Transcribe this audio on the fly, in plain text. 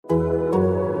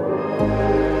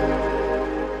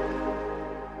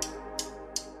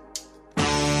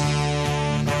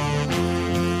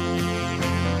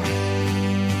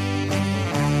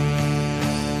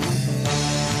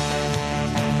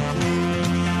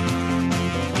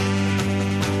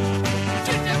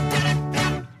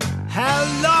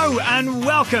and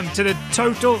welcome to the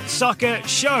Total Soccer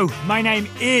Show. My name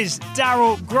is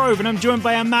Daryl Grove and I'm joined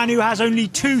by a man who has only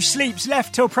 2 sleeps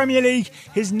left till Premier League.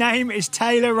 His name is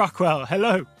Taylor Rockwell.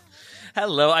 Hello.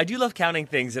 Hello. I do love counting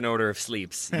things in order of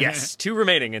sleeps. Yes, 2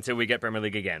 remaining until we get Premier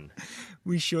League again.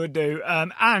 We sure do.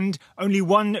 And only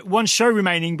one show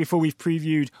remaining before we've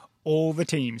previewed all the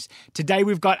teams. Today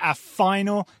we've got our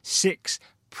final 6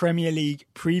 Premier League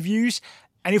previews.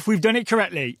 And if we've done it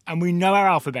correctly and we know our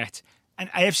alphabet, and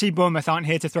AFC Bournemouth aren't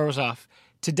here to throw us off,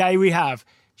 today we have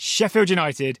Sheffield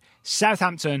United,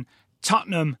 Southampton,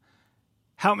 Tottenham.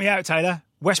 Help me out, Taylor.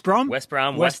 West Brom, West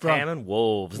Ham, and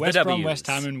Wolves. West Brom, West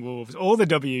Ham, and Wolves. All the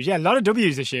W's. Yeah, a lot of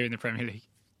W's this year in the Premier League.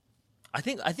 I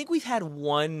think we've had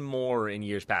one more in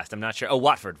years past. I'm not sure. Oh,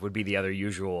 Watford would be the other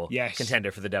usual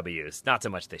contender for the W's. Not so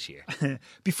much this year.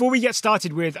 Before we get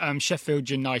started with Sheffield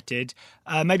United,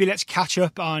 maybe let's catch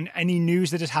up on any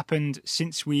news that has happened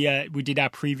since we did our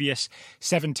previous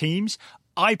 7 teams.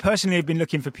 I personally have been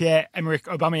looking for Pierre-Emerick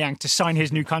Aubameyang to sign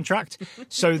his new contract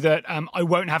so that I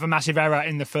won't have a massive error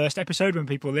in the first episode when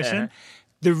people listen.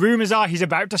 The rumours are he's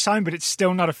about to sign, but it's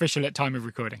still not official at time of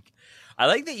recording. I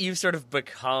like that you've sort of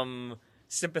become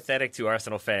sympathetic to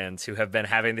Arsenal fans who have been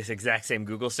having this exact same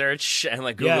Google search and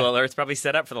like Google Alerts probably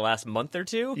set up for the last month or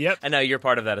 2. Yep. And now you're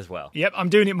part of that as well. Yep, I'm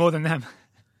doing it more than them.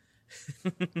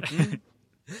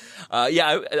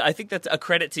 I think that's a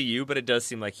credit to you, but it does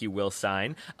seem like he will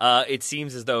sign. It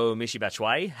seems as though Michy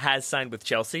Batshuayi has signed with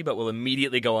Chelsea, but will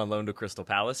immediately go on loan to Crystal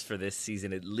Palace for this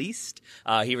season at least.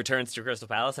 He returns to Crystal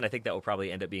Palace, and I think that will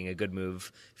probably end up being a good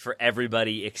move for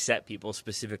everybody except people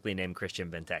specifically named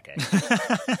Christian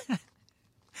Benteke.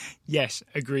 Yes,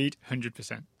 agreed,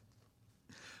 100%.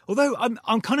 Although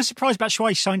I'm kind of surprised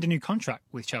Batshuayi signed a new contract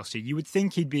with Chelsea. You would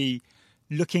think he'd be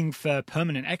looking for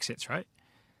permanent exits, right?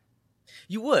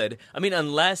 You would. I mean,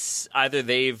 unless either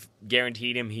they've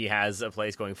guaranteed him he has a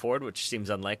place going forward, which seems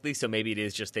unlikely. So maybe it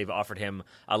is just they've offered him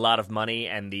a lot of money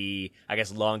and the, I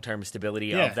guess, long-term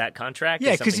stability of that contract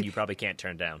is something you probably can't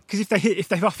turn down. Because if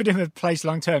they've offered him a place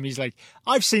long-term, he's like,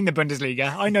 I've seen the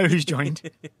Bundesliga. I know who's joined.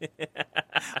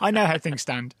 I know how things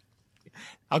stand.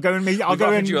 I'll go and meet up with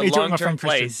my friend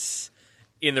Christian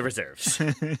in the reserves.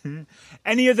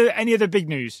 Any other big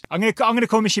news? I'm going to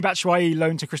call Michy Batshuayi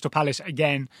loan to Crystal Palace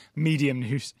again medium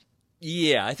news.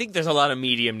 Yeah, I think there's a lot of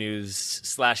medium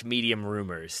news / medium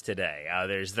rumors today.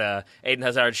 There's the Eden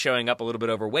Hazard showing up a little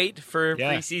bit overweight for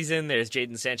preseason. There's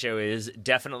Jadon Sancho is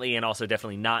definitely and also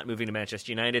definitely not moving to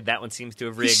Manchester United. That one seems to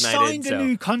have reignited. He signed a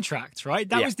new contract, right?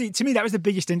 To me, that was the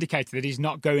biggest indicator that he's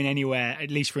not going anywhere, at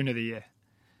least for another year.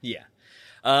 Yeah.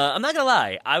 I'm not going to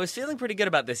lie. I was feeling pretty good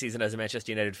about this season as a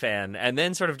Manchester United fan. And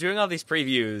then sort of doing all these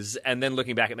previews and then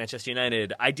looking back at Manchester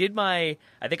United, I did my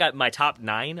top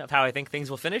 9 of how I think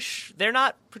things will finish. They're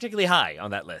not particularly high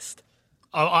on that list.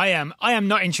 Oh, I am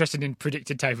not interested in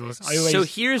predicted tables. So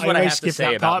here's what I have to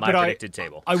say about my predicted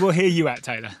table. I will hear you out,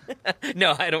 Taylor.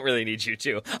 No, I don't really need you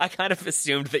to. I kind of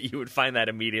assumed that you would find that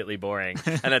immediately boring.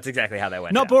 And that's exactly how that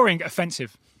went Not down. Boring,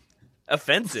 offensive.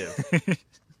 Offensive?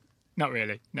 Not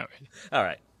really. All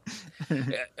right.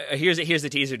 Here's the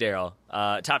teaser, Daryl.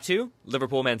 Top 2,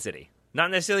 Liverpool, Man City.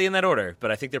 Not necessarily in that order, but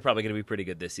I think they're probably going to be pretty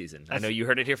good this season. I know you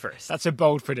heard it here first. That's a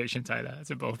bold prediction, Taylor. That's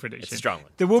a bold prediction. It's a strong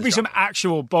one. There will be some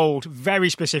actual bold, very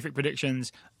specific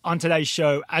predictions on today's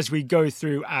show as we go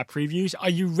through our previews. Are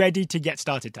you ready to get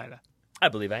started, Taylor? I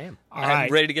believe I am.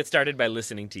 I'm ready to get started by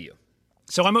listening to you.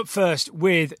 So I'm up first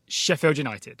with Sheffield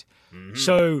United. Mm-hmm.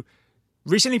 So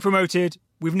recently promoted.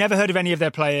 We've never heard of any of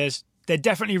their players. They're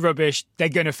definitely rubbish. They're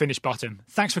going to finish bottom.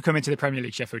 Thanks for coming to the Premier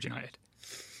League, Sheffield United.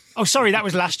 Oh, sorry, that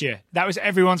was last year. That was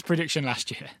everyone's prediction last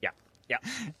year. Yeah.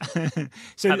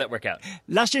 So how'd that work out?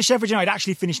 Last year, Sheffield United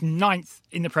actually finished 9th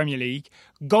in the Premier League.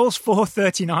 Goals for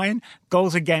 39,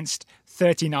 goals against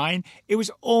 39. It was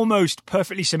almost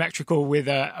perfectly symmetrical with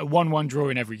a 1-1 draw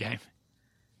in every game.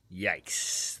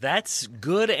 Yikes. That's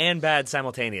good and bad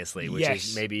simultaneously, which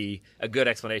is maybe a good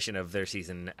explanation of their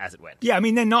season as it went. Yeah, I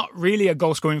mean, they're not really a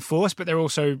goal-scoring force, but they're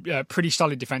also pretty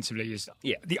solid defensively is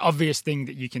the obvious thing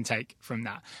that you can take from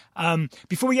that.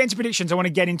 Before we get into predictions, I want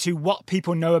to get into what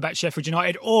people know about Sheffield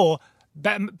United, or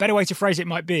better way to phrase it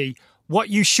might be, what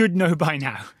you should know by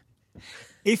now.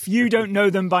 If you don't know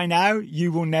them by now,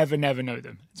 you will never know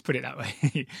them. Let's put it that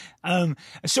way. A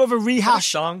sort of a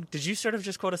rehash. Song? Did you sort of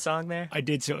just quote a song there? I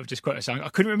did sort of just quote a song. I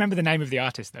couldn't remember the name of the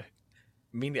artist, though.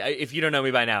 I mean, if you don't know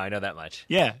me by now, I know that much.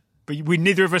 Yeah, but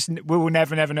neither of us will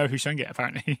never know who sung it,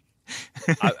 apparently.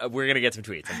 We're going to get some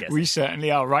tweets, I'm guessing. We certainly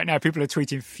are. Right now, people are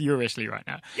tweeting furiously right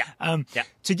now. Yeah.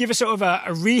 To give a sort of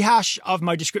a rehash of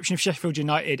my description of Sheffield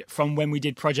United from when we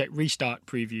did Project Restart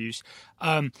previews,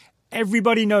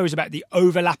 Everybody knows about the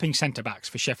overlapping centre-backs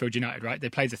for Sheffield United, right? They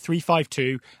play the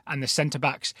 3-5-2 and the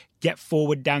centre-backs get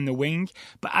forward down the wing.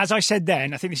 But as I said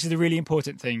then, I think this is the really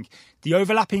important thing. The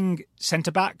overlapping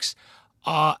centre-backs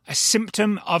are a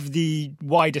symptom of the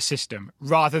wider system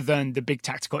rather than the big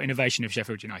tactical innovation of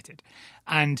Sheffield United.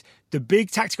 And the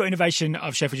big tactical innovation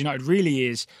of Sheffield United really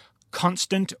is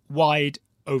constant wide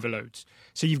overloads.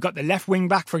 So you've got the left wing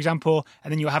back, for example,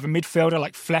 and then you'll have a midfielder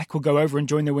like Fleck will go over and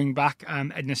join the wing back,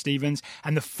 Edna Stevens,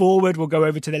 and the forward will go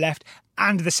over to the left,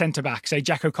 and the centre back, say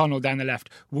Jack O'Connell down the left,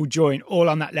 will join all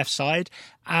on that left side.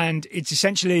 And it's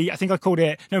essentially, I think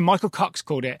Michael Cox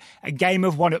called it a game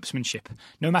of one-upsmanship.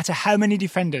 No matter how many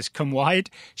defenders come wide,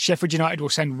 Sheffield United will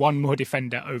send one more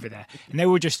defender over there. And they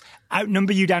will just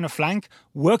outnumber you down a flank,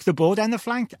 work the ball down the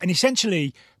flank, and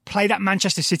essentially play that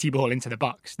Manchester City ball into the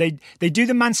box. They do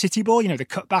the Man City ball, the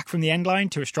cut back from the end line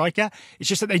to a striker. It's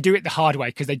just that they do it the hard way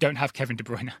because they don't have Kevin De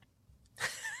Bruyne.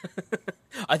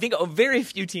 I think very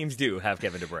few teams do have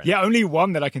Kevin De Bruyne. Yeah, only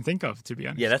one that I can think of, to be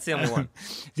honest. Yeah, that's the only one.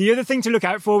 The other thing to look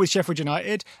out for with Sheffield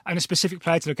United, and a specific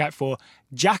player to look out for,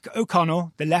 Jack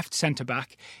O'Connell, the left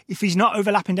centre-back, if he's not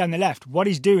overlapping down the left, what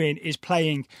he's doing is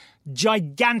playing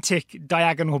gigantic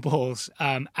diagonal balls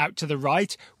out to the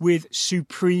right with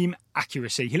supreme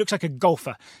accuracy. He looks like a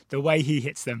golfer, the way he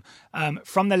hits them.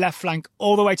 From the left flank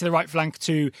all the way to the right flank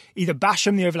to either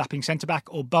Basham, the overlapping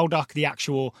centre-back, or Baldock, the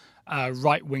actual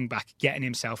right wing-back, getting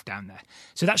himself down there.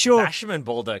 So that's your... Basham and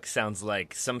Baldock sounds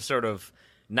like some sort of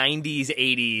 90s,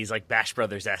 80s, like Bash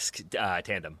Brothers-esque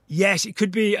tandem. Yes, it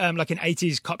could be like an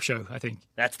 80s cop show, I think.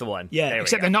 That's the one. Yeah,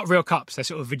 except they're not real cops. They're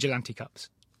sort of vigilante cops.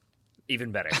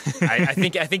 Even better. I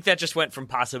think that just went from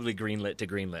possibly greenlit to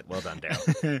greenlit. Well done,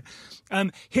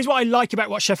 Dale. Here's what I like about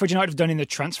what Sheffield United have done in the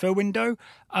transfer window.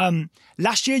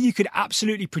 Last year, you could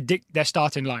absolutely predict their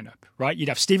starting lineup, right? You'd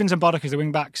have Stevens and Baldock as the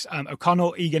wing-backs,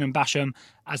 O'Connell, Egan and Basham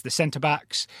as the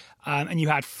centre-backs, and you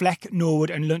had Fleck,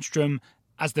 Norwood and Lundstrom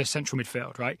as the central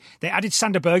midfield, right? They added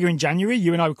Sander Berger in January.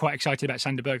 You and I were quite excited about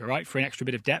Sander Berger, right? For an extra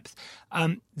bit of depth.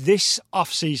 This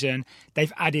off-season,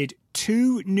 they've added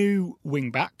 2 new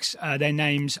wing-backs. Their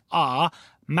names are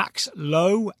Max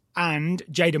Lowe and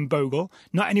Jayden Bogle.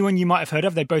 Not anyone you might have heard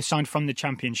of. They both signed from the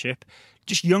Championship.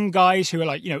 Just young guys who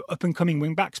are up-and-coming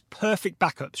wing-backs. Perfect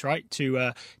backups, right,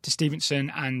 to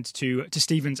Stevenson and to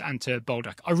Stevens and to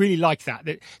Baldock. I really like that.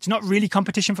 It's not really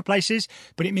competition for places,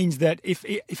 but it means that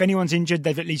if anyone's injured,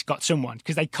 they've at least got someone,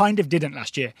 because they kind of didn't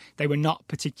last year. They were not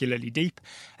particularly deep.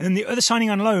 And then the other signing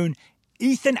on loan,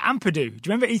 Ethan Ampadu. Do you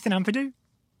remember Ethan Ampadu?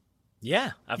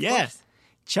 Yeah, of course.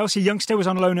 Chelsea youngster was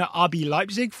on loan at RB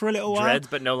Leipzig for a little while. Dreads,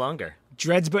 but no longer.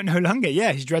 Dreads, but no longer.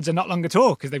 Yeah, his dreads are not long at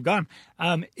all because they've gone.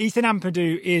 Ethan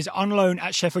Ampadu is on loan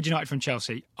at Sheffield United from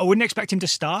Chelsea. I wouldn't expect him to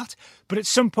start, but at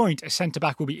some point, a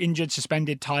centre-back will be injured,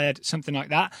 suspended, tired, something like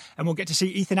that, and we'll get to see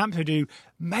Ethan Ampadu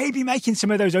maybe making some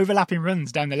of those overlapping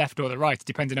runs down the left or the right,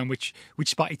 depending on which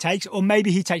spot he takes, or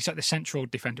maybe he takes like the central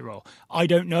defender role. I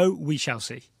don't know. We shall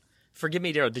see. Forgive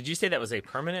me, Daryl, did you say that was a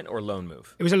permanent or loan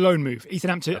move? It was a loan move. Ethan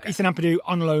Ampadu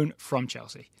on loan from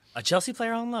Chelsea. A Chelsea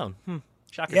player on loan?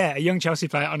 Shocking. Yeah, a young Chelsea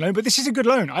player on loan. But this is a good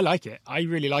loan. I like it. I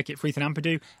really like it for Ethan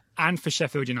Ampadu and for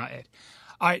Sheffield United.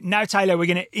 All right, now, Taylor, we're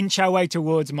going to inch our way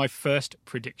towards my first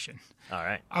prediction. All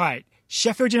right.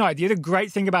 Sheffield United, the other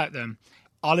great thing about them,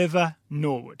 Oliver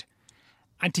Norwood.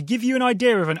 And to give you an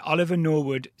idea of an Oliver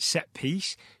Norwood set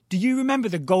piece, do you remember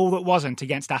the goal that wasn't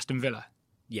against Aston Villa?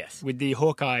 Yes. With the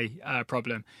Hawkeye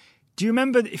problem. If you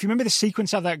remember the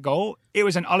sequence of that goal, it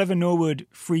was an Oliver Norwood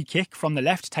free kick from the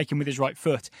left, taken with his right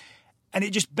foot. And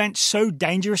it just bent so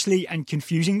dangerously and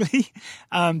confusingly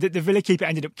that the Villa keeper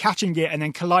ended up catching it and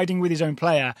then colliding with his own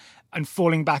player and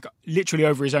falling back literally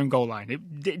over his own goal line.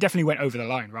 It definitely went over the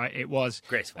line, right? It was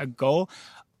graceful. A goal.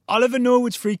 Oliver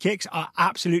Norwood's free kicks are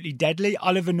absolutely deadly.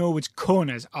 Oliver Norwood's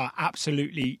corners are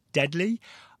absolutely deadly.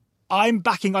 I'm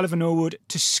backing Oliver Norwood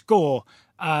to score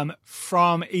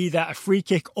from either a free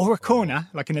kick or a corner,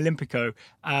 like an Olympico,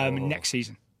 next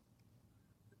season.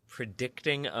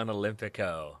 Predicting an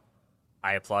Olympico.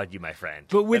 I applaud you, my friend.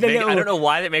 But with I don't know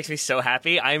why that makes me so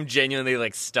happy. I am genuinely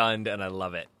stunned and I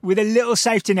love it. With a little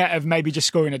safety net of maybe just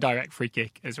scoring a direct free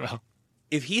kick as well.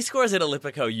 If he scores at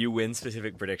Olympico, you win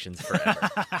specific predictions forever.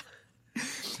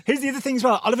 Here's the other thing as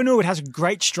well. Oliver Norwood has a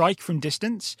great strike from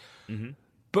distance. Mm-hmm.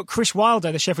 But Chris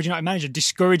Wilder, the Sheffield United manager,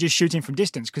 discourages shooting from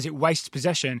distance because it wastes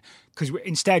possession, because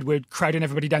instead we're crowding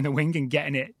everybody down the wing and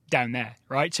getting it down there,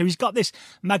 right? So he's got this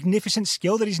magnificent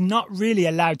skill that he's not really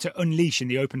allowed to unleash in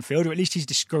the open field, or at least he's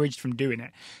discouraged from doing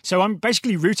it. So I'm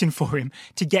basically rooting for him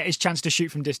to get his chance to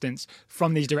shoot from distance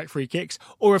from these direct free kicks,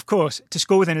 or of course to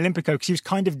score with an Olympico, because he was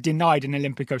kind of denied an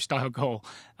Olympico-style goal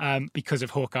because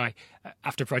of Hawkeye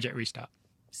after Project Restart.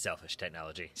 Selfish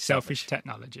technology. Selfish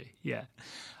technology, yeah.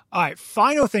 All right,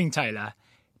 final thing, Taylor.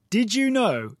 Did you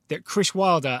know that Chris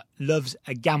Wilder loves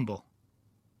a gamble?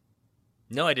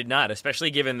 No, I did not,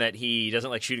 especially given that he doesn't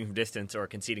like shooting from distance or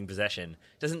conceding possession.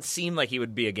 Doesn't seem like he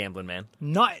would be a gambling man.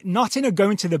 Not in a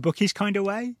going to the bookies kind of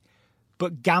way,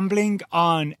 but gambling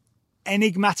on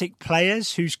enigmatic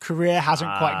players whose career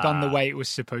hasn't quite gone the way it was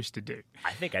supposed to do.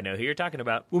 I think I know who you're talking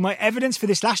about. Well, my evidence for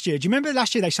this last year, do you remember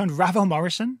last year they signed Ravel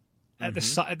Morrison at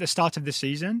the start of the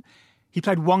season? He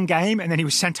played one game and then he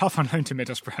was sent off on loan to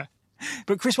Middlesbrough.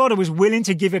 But Chris Wilder was willing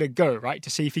to give it a go, right, to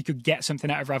see if he could get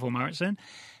something out of Ravel Morrison.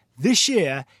 This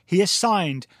year, he has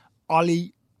signed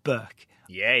Ollie Burke.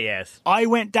 Yeah, yes. I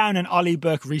went down an Ollie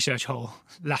Burke research hole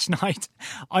last night.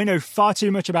 I know far too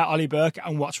much about Ollie Burke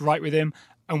and what's right with him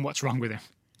and what's wrong with him.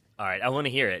 All right, I want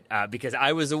to hear it because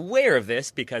I was aware of this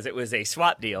because it was a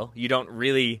swap deal. You don't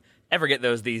really ever get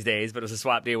those these days, but it was a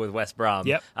swap deal with West Brom,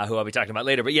 who I'll be talking about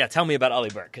later. But yeah, tell me about Ollie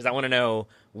Burke because I want to know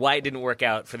why it didn't work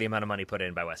out for the amount of money put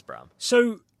in by West Brom.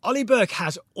 So Ollie Burke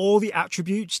has all the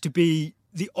attributes to be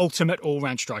the ultimate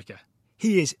all-round striker.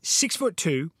 He is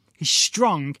 6'2", he's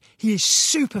strong, he is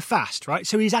super fast, right?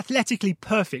 So he's athletically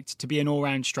perfect to be an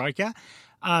all-round striker.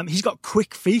 He's got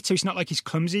quick feet, so it's not like he's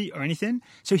clumsy or anything.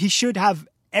 So he should have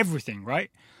everything,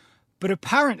 right? But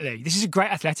apparently, this is a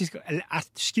great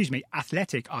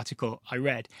athletic article I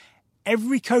read.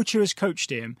 Every coach who has coached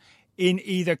him in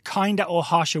either kinder or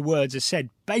harsher words has said,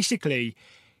 basically,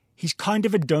 he's kind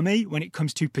of a dummy when it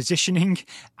comes to positioning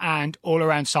and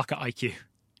all-around soccer IQ.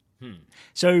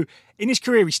 So in his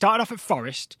career, he started off at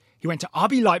Forest. He went to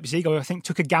RB Leipzig, who I think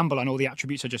took a gamble on all the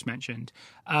attributes I just mentioned.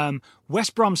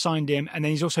 West Brom signed him, and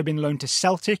then he's also been loaned to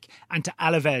Celtic and to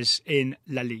Alaves in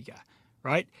La Liga,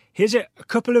 right? Here's a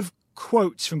couple of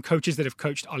quotes from coaches that have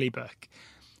coached Ollie Burke.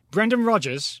 Brendan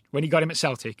Rodgers, when he got him at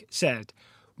Celtic, said,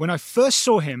 "When I first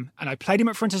saw him and I played him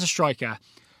up front as a striker,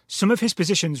 some of his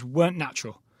positions weren't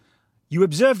natural. You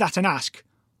observe that and ask,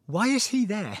 why is he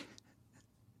there?"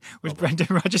 Was Brendan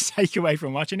Rodgers' takeaway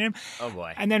from watching him. Oh,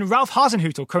 boy. And then Ralph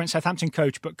Hasenhüttl, current Southampton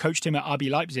coach, but coached him at RB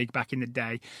Leipzig back in the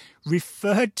day,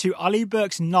 referred to Ollie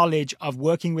Burke's knowledge of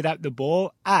working without the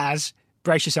ball as,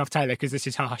 brace yourself, Taylor, because this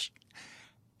is harsh,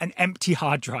 an empty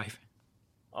hard drive.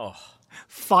 Oh.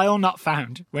 File not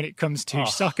found when it comes to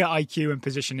soccer IQ and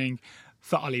positioning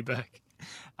for Ollie Burke.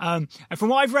 And from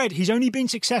what I've read, he's only been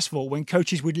successful when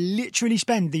coaches would literally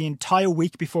spend the entire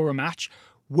week before a match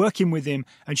working with him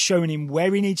and showing him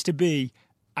where he needs to be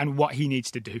and what he needs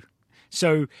to do.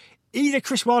 So either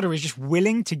Chris Wilder is just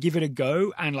willing to give it a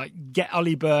go and like get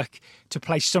Ollie Burke to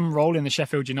play some role in the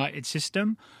Sheffield United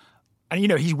system, and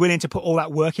he's willing to put all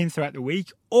that work in throughout the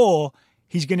week, or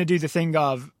he's going to do the thing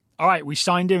of, all right, we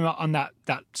signed him on that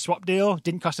swap deal,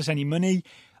 didn't cost us any money.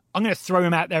 I'm going to throw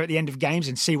him out there at the end of games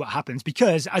and see what happens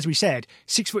because, as we said,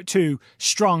 6'2",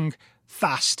 strong,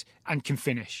 fast, and can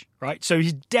finish, right? So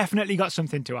he's definitely got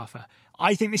something to offer.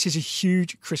 I think this is a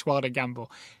huge Chris Wilder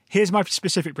gamble. Here's my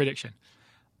specific prediction.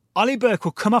 Ollie Burke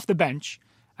will come off the bench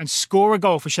and score a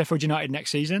goal for Sheffield United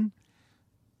next season,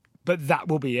 but that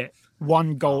will be it.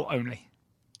 One goal only.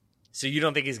 So you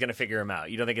don't think he's going to figure him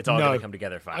out? You don't think it's all going to come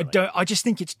together finally? I don't. I just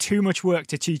think it's too much work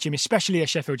to teach him, especially a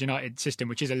Sheffield United system,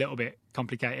 which is a little bit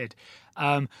complicated.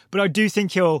 But I do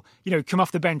think he'll, come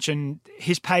off the bench and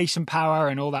his pace and power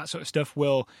and all that sort of stuff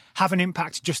will have an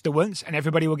impact just the once, and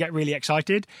everybody will get really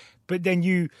excited. But then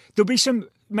there'll be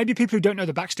maybe people who don't know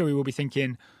the backstory will be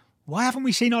thinking, why haven't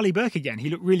we seen Ollie Burke again? He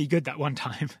looked really good that one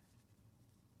time.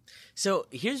 So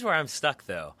here's where I'm stuck,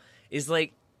 though, is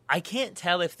like, I can't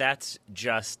tell if that's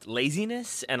just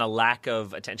laziness and a lack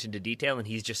of attention to detail, and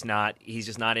he's just not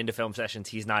into film sessions.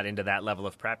 He's not into that level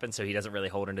of prep, and so he doesn't really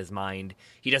hold in his mind.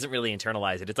 He doesn't really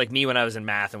internalize it. It's like me when I was in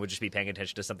math and would just be paying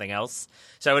attention to something else.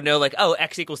 So I would know like, oh,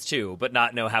 X equals 2, but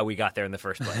not know how we got there in the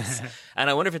first place. And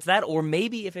I wonder if it's that, or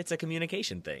maybe if it's a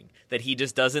communication thing, that he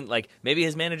just doesn't like, maybe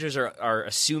his managers are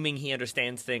assuming he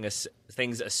understands things,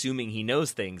 assuming he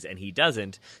knows things, and he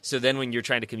doesn't. So then when you're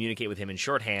trying to communicate with him in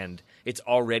shorthand, it's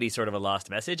already sort of a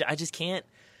lost message. I just can't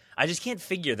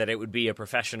figure that it would be a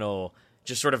professional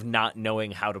just sort of not knowing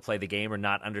how to play the game or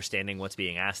not understanding what's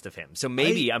being asked of him. So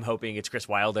maybe I'm hoping it's Chris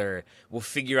Wilder will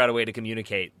figure out a way to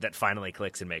communicate that finally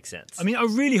clicks and makes sense. I mean, I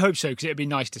really hope so, because it'd be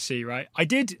nice to see, right? I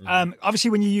did,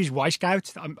 obviously when you use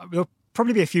Wisecout, there'll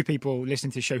probably be a few people listening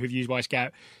to the show who've used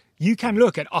Wisecout. You can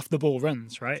look at off-the-ball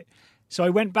runs, right? So I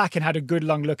went back and had a good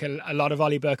long look at a lot of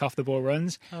Ollie Burke off-the-ball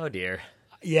runs. Oh, dear.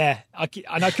 Yeah,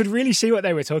 and I could really see what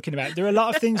they were talking about. There are a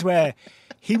lot of things where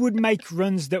he would make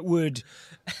runs that would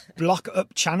block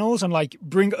up channels and like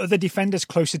bring other defenders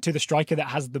closer to the striker that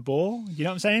has the ball. You know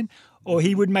what I'm saying? Or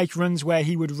he would make runs where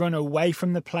he would run away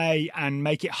from the play and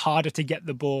make it harder to get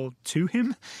the ball to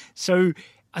him. So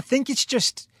I think it's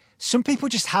just some people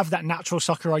just have that natural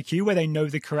soccer IQ where they know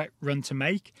the correct run to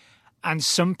make, and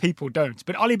some people don't.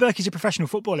 But Ollie Burke is a professional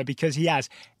footballer because he has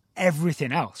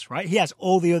everything else, right? He has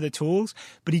all the other tools,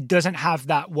 but he doesn't have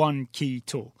that one key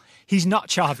tool. He's not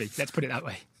Xavi, let's put it that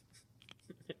way.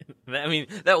 I mean,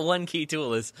 that one key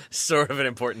tool is sort of an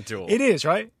important tool. It is,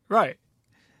 right? Right.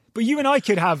 But you and I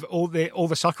could have all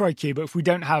the soccer IQ, but if we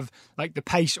don't have like the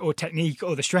pace or technique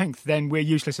or the strength, then we're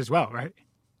useless as well, right?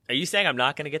 Are you saying I'm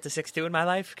not going to get to 6'2" in my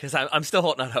life? Because I'm still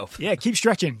holding on hope. Yeah, keep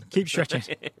stretching. Keep stretching.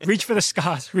 Reach for the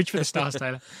stars. Reach for the stars,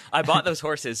 Taylor. I bought those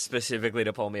horses specifically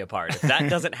to pull me apart. If that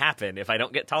doesn't happen, if I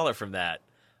don't get taller from that,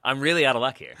 I'm really out of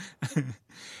luck here.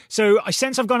 So I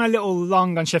sense I've gone a little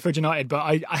long on Sheffield United, but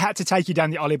I had to take you down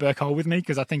the Ollie Burke hole with me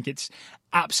because I think it's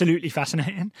absolutely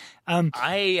fascinating.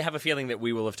 I have a feeling that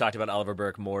we will have talked about Oliver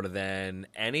Burke more than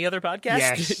any other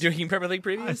podcast during Premier League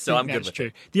previews, so I'm good with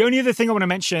it. The only other thing I want to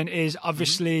mention is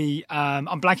obviously,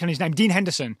 I'm blanking on his name, Dean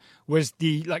Henderson was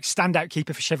the standout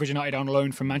keeper for Sheffield United on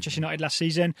loan from Manchester United last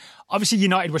season. Obviously,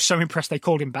 United were so impressed they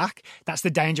called him back. That's the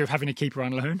danger of having a keeper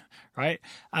on loan, right?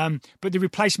 But the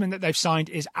replacement that they've signed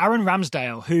is Aaron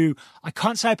Ramsdale, who I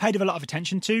can't say I paid a lot of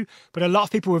attention to, but a lot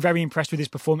of people were very impressed with his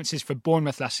performances for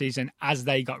Bournemouth last season as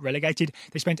they got relegated.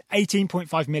 They spent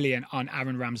 18.5 million on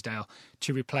Aaron Ramsdale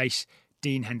to replace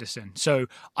Dean Henderson. So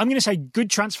I'm going to say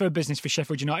good transfer business for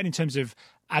Sheffield United in terms of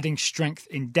adding strength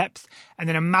in depth, and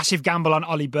then a massive gamble on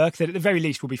Ollie Burke that at the very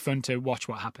least will be fun to watch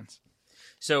what happens.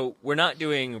 So we're not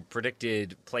doing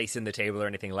predicted place in the table or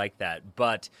anything like that,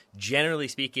 but generally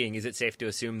speaking, is it safe to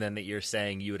assume then that you're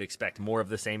saying you would expect more of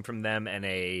the same from them and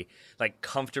a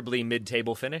comfortably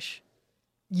mid-table finish?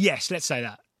 Yes, let's say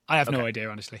that. I have no idea,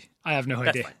 honestly. I have no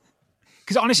idea. Fine.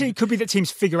 Because honestly, it could be that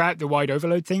teams figure out the wide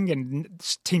overload thing and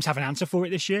teams have an answer for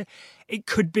it this year. It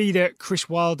could be that Chris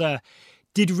Wilder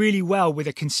did really well with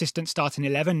a consistent starting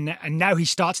 11, and now he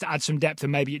starts to add some depth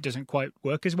and maybe it doesn't quite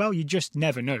work as well. You just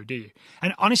never know, do you?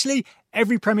 And honestly,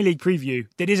 every Premier League preview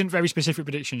that isn't very specific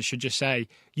predictions should just say,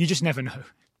 you just never know.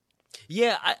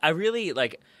 Yeah, I really,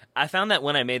 I found that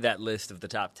when I made that list of the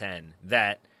top 10,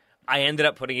 that I ended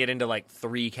up putting it into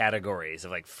 3 categories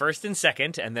of first and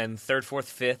second, and then third, fourth,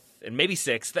 fifth, and maybe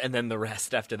sixth, and then the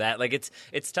rest after that.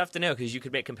 It's tough to know because you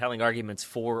could make compelling arguments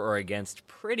for or against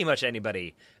pretty much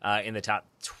anybody in the top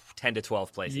 10 to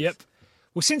 12 places. Yep.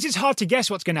 Well, since it's hard to guess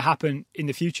what's going to happen in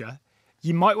the future,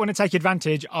 you might want to take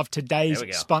advantage of today's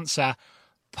sponsor,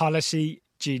 Policy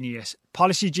Genius.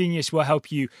 Policy Genius will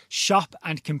help you shop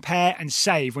and compare and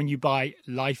save when you buy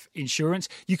life insurance.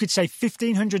 You could save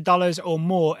 $1,500 or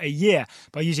more a year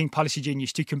by using Policy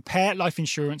Genius to compare life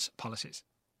insurance policies.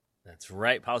 That's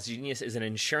right. Policy Genius is an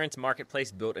insurance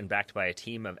marketplace built and backed by a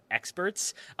team of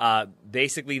experts.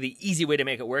 Basically, the easy way to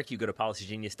make it work, you go to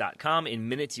policygenius.com. In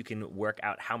minutes, you can work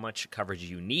out how much coverage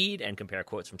you need and compare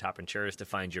quotes from top insurers to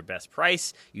find your best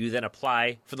price. You then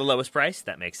apply for the lowest price.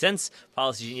 That makes sense.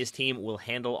 Policy Genius team will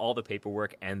handle all the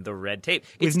paperwork and the red tape.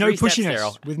 With no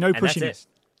pushiness. With no pushiness.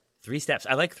 3 steps.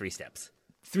 I like 3 steps.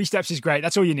 3 steps is great.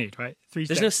 That's all you need, right? 3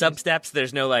 steps. There's no sub-steps.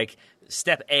 There's no,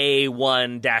 step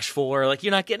A1-4.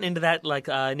 You're not getting into that,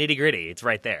 nitty-gritty. It's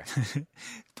right there.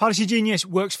 Policy Genius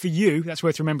works for you. That's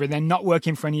worth remembering. They're not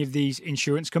working for any of these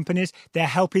insurance companies. They're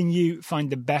helping you find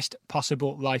the best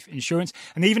possible life insurance.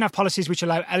 And they even have policies which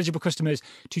allow eligible customers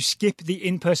to skip the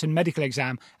in-person medical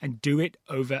exam and do it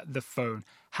over the phone.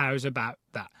 How's about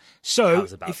that? So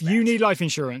if you need life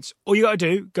insurance, all you got to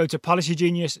do, go to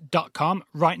policygenius.com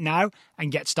right now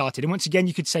and get started. And once again,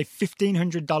 you could save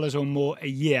 $1,500 or more a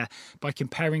year by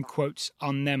comparing quotes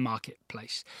on their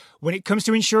marketplace. When it comes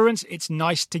to insurance, it's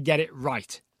nice to get it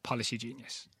right. Policy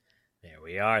Genius. There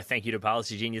we are. Thank you to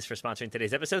Policy Genius for sponsoring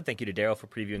today's episode. Thank you to Daryl for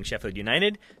previewing Sheffield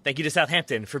United. Thank you to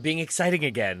Southampton for being exciting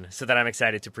again so that I'm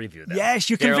excited to preview them. Yes,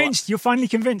 you're convinced. You're finally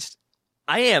convinced.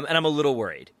 I am, and I'm a little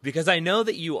worried because I know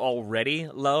that you already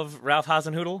love Ralph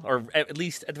Hasenhüttl, or at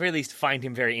the very least, find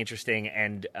him very interesting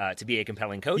and to be a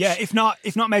compelling coach. Yeah, if not,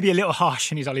 maybe a little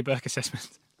harsh in his Ollie Burke assessment.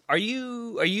 Are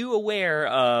you aware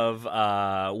of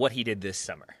what he did this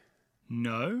summer?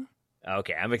 No.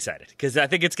 Okay, I'm excited because I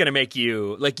think it's going to make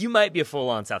you you might be a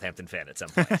full-on Southampton fan at some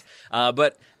point.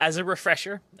 But as a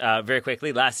refresher, very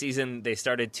quickly, last season they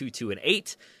started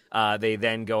 2-2-8. They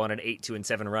then go on an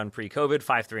 8-2-7 run pre-COVID,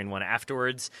 5-3-1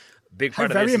 afterwards. Big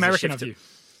part of this very is American of you.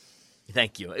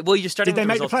 Thank you. Well, you're starting with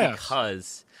the results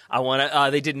because I want to.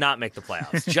 They did not make the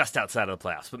playoffs, just outside of the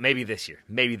playoffs, but maybe this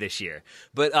year.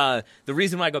 But the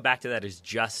reason why I go back to that is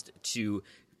just to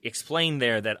explain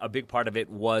there that a big part of it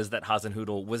was that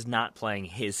Hasenhüttl was not playing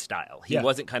his style. He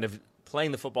wasn't kind of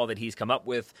playing the football that he's come up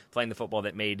with, playing the football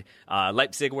that made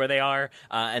Leipzig where they are,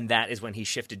 and that is when he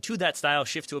shifted to that style,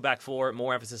 shift to a back four,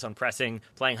 more emphasis on pressing,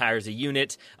 playing higher as a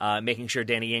unit, making sure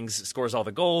Danny Ings scores all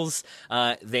the goals.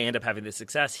 They end up having this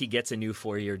success. He gets a new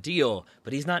 4-year deal,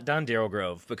 but he's not done, Daryl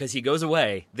Grove, because he goes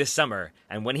away this summer,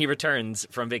 and when he returns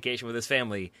from vacation with his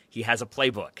family, he has a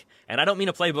playbook. And I don't mean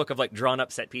a playbook of like drawn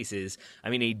up set pieces. I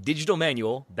mean a digital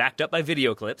manual backed up by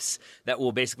video clips that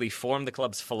will basically form the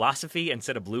club's philosophy and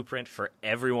set a blueprint for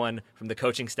everyone from the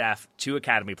coaching staff to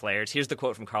academy players. Here's the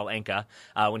quote from Carl Anka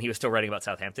when he was still writing about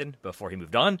Southampton before he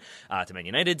moved on to Man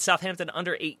United. Southampton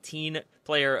under 18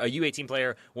 player, a U18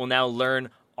 player, will now learn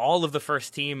all of the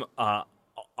first team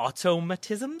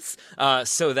automatisms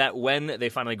so that when they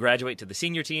finally graduate to the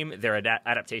senior team, their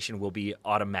adaptation will be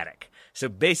automatic. So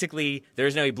basically,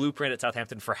 there's now a blueprint at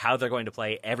Southampton for how they're going to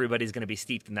play. Everybody's going to be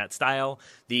steeped in that style.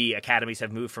 The academies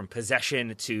have moved from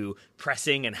possession to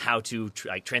pressing and how to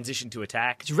transition to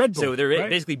attack. It's Red Bull, so they're right?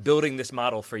 basically building this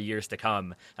model for years to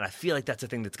come. And I feel like that's a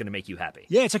thing that's going to make you happy.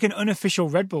 Yeah, it's like an unofficial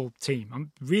Red Bull team.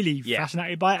 I'm really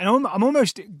fascinated by it. And I'm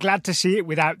almost glad to see it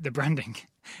without the branding.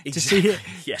 To see it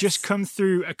just come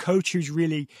through a coach who's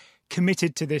really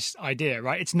committed to this idea,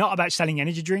 right? It's not about selling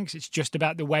energy drinks. It's just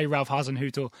about the way Ralph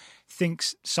Hasenhüttl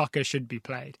thinks soccer should be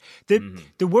played.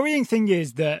 The worrying thing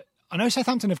is that I know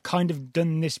Southampton have kind of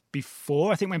done this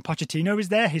before. I think when Pochettino was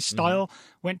there, his style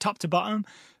went top to bottom.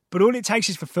 But all it takes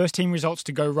is for first-team results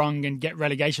to go wrong and get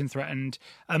relegation threatened,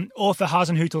 or for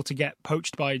Hasenhüttl to get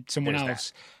poached by someone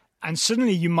else. And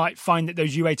suddenly you might find that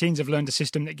those U18s have learned a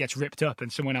system that gets ripped up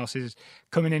and someone else is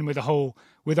coming in with a whole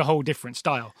different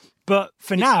style. But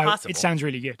for now, it sounds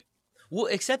really good. Well,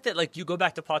 except that, like, you go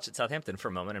back to Poch at Southampton for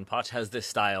a moment, and Poch has this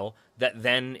style that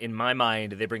then, in my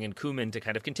mind, they bring in Koeman to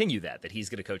kind of continue that he's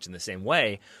going to coach in the same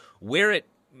way. Where it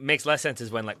makes less sense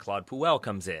is when, like, Claude Puel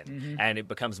comes in, and it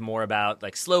becomes more about,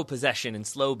 like, slow possession and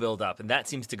slow build-up, and that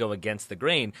seems to go against the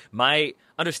grain. My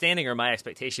understanding or my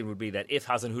expectation would be that if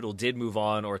Hasenhüttl did move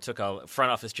on or took a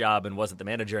front office job and wasn't the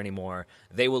manager anymore,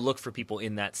 they will look for people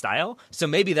in that style. So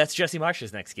maybe that's Jesse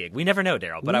Marsch's next gig. We never know,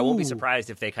 Daryl, but I won't be surprised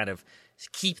if they kind of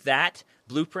keep that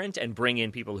blueprint and bring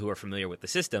in people who are familiar with the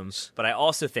system. But I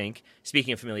also think,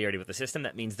 speaking of familiarity with the system,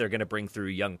 that means they're going to bring through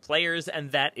young players,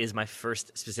 and that is my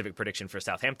first specific prediction for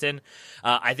Southampton.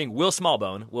 I think Will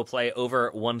Smallbone will play over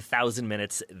 1,000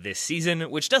 minutes this season,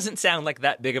 which doesn't sound like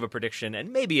that big of a prediction,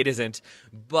 and maybe it isn't,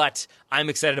 but I'm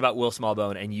excited about Will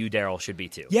Smallbone, and you, Daryl, should be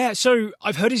too. Yeah, so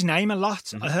I've heard his name a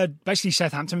lot. I heard basically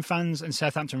Southampton fans and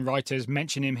Southampton writers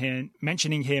mentioning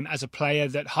him as a player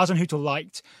that Hasenhüttl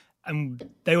liked, and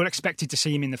they all expected to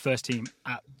see him in the first team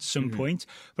at some point.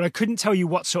 But I couldn't tell you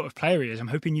what sort of player he is. I'm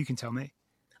hoping you can tell me.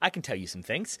 I can tell you some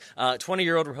things.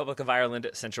 20-year-old Republic of Ireland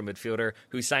central midfielder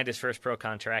who signed his first pro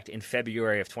contract in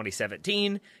February of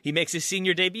 2017. He makes his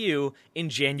senior debut in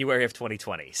January of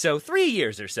 2020. So 3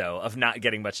 years or so of not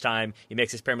getting much time. He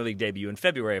makes his Premier League debut in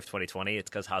February of 2020.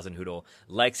 It's because Hasenhüttl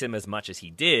likes him as much as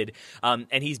he did. And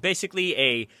he's basically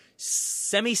a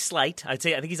semi-slight. I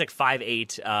think he's like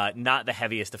 5'8", not the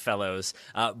heaviest of fellows,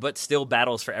 but still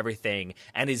battles for everything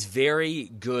and is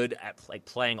very good at like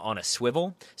playing on a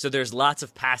swivel. So there's lots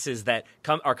of passes that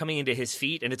are coming into his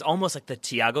feet, and it's almost like the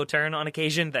Thiago turn on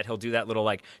occasion, that he'll do that little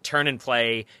like turn and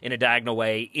play in a diagonal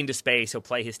way into space. He'll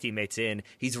play his teammates in.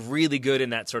 He's really good in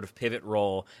that sort of pivot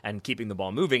role and keeping the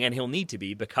ball moving, and he'll need to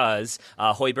be because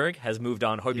Højbjerg has moved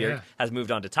on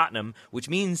to Tottenham, which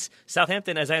means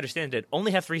Southampton, as I understand it,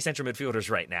 only have 3 central midfielders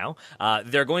right now.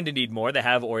 They're going to need more. They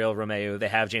have Oriol Romeu, they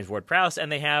have James Ward-Prowse, and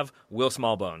they have Will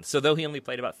Smallbone. So though he only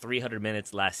played about 300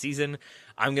 minutes last season,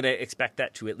 I'm going to expect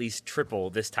that to at least triple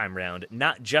this time round,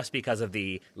 not just because of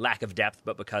the lack of depth,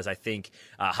 but because I think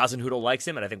Hasenhüttl likes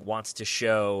him and I think wants to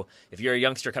show, if you're a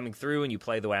youngster coming through and you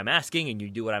play the way I'm asking and you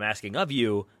do what I'm asking of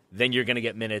you, then you're going to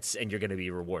get minutes and you're going to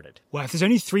be rewarded. Well, if there's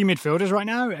only 3 midfielders right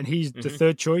now and he's the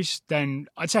third choice, then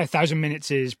I'd say 1,000 minutes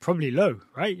is probably low,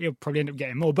 right? You'll probably end up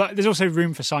getting more. But there's also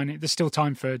room for signing. There's still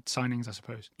time for signings, I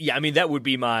suppose. Yeah, I mean, that would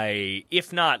be my,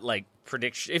 if not like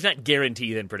prediction, if not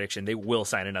guarantee, then prediction, they will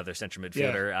sign another central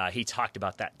midfielder. Yeah. He talked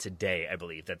about that today, I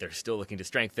believe, that they're still looking to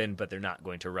strengthen, but they're not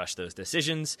going to rush those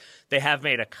decisions. They have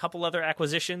made a couple other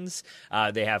acquisitions.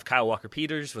 They have Kyle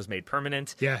Walker-Peters was made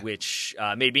permanent, which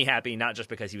made me happy, not just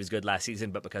because he was good last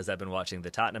season, but because I've been watching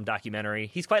the Tottenham documentary.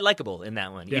 He's quite likable in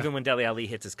that one, even when Dele Alli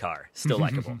hits his car, still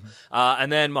likable.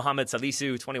 And then Mohamed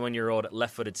Salisu, 21-year-old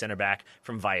left-footed center back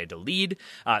from Valladolid.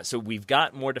 So we've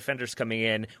got more defenders coming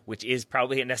in, which is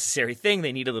probably a necessary everything.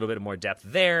 They need a little bit more depth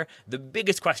there. The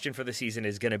biggest question for the season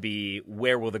is going to be,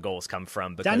 where will the goals come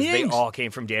from? Because they all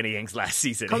came from Danny Ings last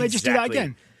season. Can't they just do that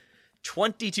again?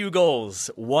 22 goals,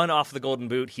 one off the Golden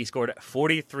Boot. He scored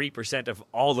 43% of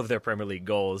all of their Premier League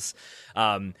goals.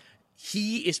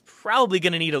 He is probably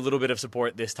going to need a little bit of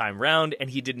support this time round, and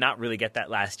he did not really get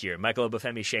that last year. Michael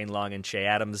Obafemi, Shane Long, and Che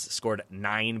Adams scored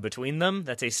 9 between them.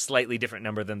 That's a slightly different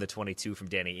number than the 22 from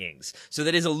Danny Ings. So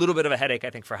that is a little bit of a headache,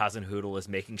 I think, for Hasenhüttl, is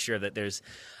making sure that there's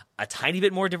a tiny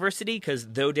bit more diversity, because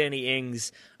though Danny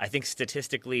Ings, I think,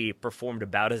 statistically performed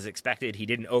about as expected, he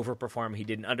didn't overperform, he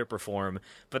didn't underperform,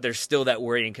 but there's still that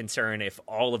worrying concern if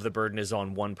all of the burden is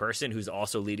on one person who's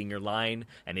also leading your line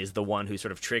and is the one who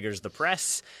sort of triggers the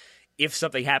press. If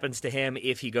something happens to him,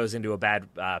 if he goes into a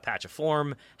bad patch of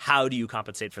form, how do you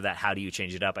compensate for that? How do you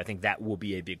change it up? I think that will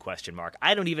be a big question mark.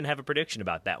 I don't even have a prediction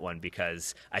about that one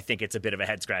because I think it's a bit of a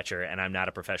head-scratcher, and I'm not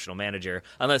a professional manager.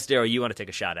 Unless, Daryl, you want to take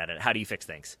a shot at it. How do you fix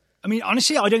things? I mean,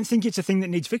 honestly, I don't think it's a thing that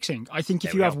needs fixing. I think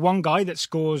if you have one guy that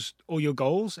scores all your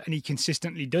goals and he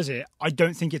consistently does it, I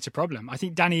don't think it's a problem. I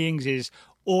think Danny Ings is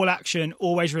all action,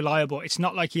 always reliable. It's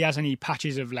not like he has any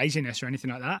patches of laziness or anything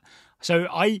like that. So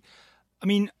I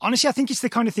mean, honestly, I think it's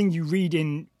the kind of thing you read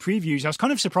in previews. I was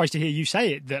kind of surprised to hear you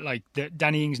say it, that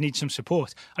Danny Ings needs some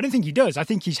support. I don't think he does. I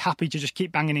think he's happy to just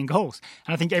keep banging in goals.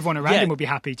 And I think everyone around him would be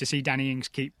happy to see Danny Ings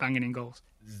keep banging in goals.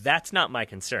 That's not my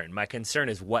concern. My concern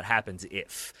is what happens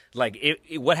if.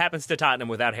 What happens to Tottenham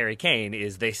without Harry Kane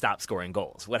is they stop scoring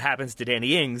goals. What happens to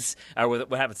Danny Ings, or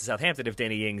what happens to Southampton if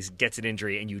Danny Ings gets an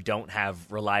injury and you don't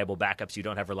have reliable backups, you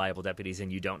don't have reliable deputies,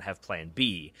 and you don't have plan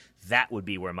B? That would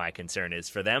be where my concern is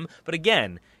for them. But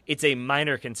again, it's a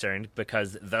minor concern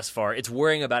because thus far it's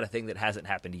worrying about a thing that hasn't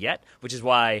happened yet, which is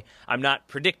why I'm not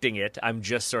predicting it. I'm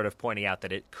just sort of pointing out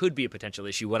that it could be a potential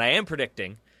issue. What I am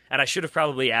predicting, and I should have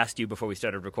probably asked you before we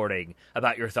started recording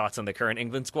about your thoughts on the current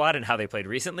England squad and how they played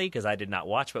recently, because I did not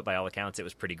watch, but by all accounts it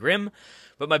was pretty grim.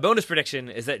 But my bonus prediction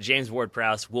is that James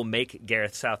Ward-Prowse will make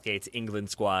Gareth Southgate's England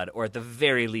squad, or at the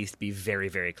very least be very,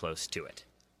 very close to it.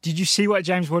 Did you see what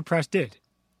James Ward-Prowse did?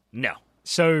 No.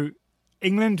 So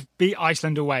England beat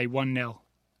Iceland away 1-0,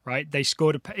 right?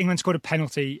 England scored a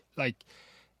penalty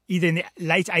either in the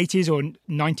late 80s or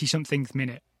 90-something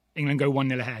minute. England go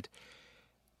 1-0 ahead.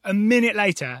 A minute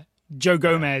later, Joe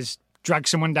Gomez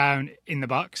drags someone down in the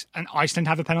box and Iceland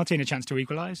have a penalty and a chance to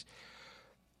equalise.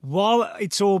 While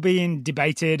it's all being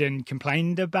debated and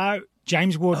complained about,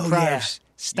 James Ward-Prowse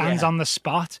stands on the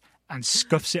spot and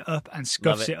scuffs it up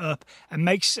and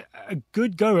makes a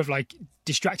good go of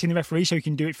distracting the referee so he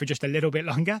can do it for just a little bit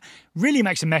longer. Really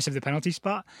makes a mess of the penalty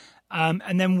spot.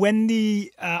 And then when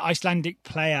the Icelandic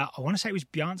player, I want to say it was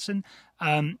Bjarnason,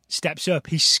 steps up,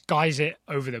 he skies it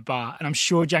over the bar. And I'm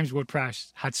sure James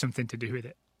Ward-Prowse had something to do with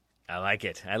it. I like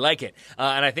it. And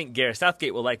I think Gareth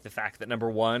Southgate will like the fact that, number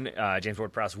one, James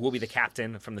Ward-Prowse will be the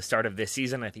captain from the start of this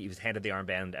season. I think he was handed the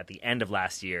armband at the end of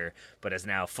last year, but is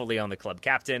now fully on the club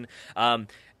captain.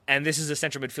 And this is a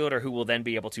central midfielder who will then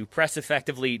be able to press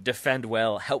effectively, defend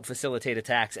well, help facilitate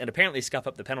attacks, and apparently scuff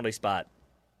up the penalty spot.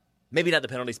 Maybe not the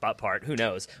penalty spot part, who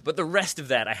knows? But the rest of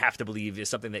that, I have to believe, is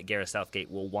something that Gareth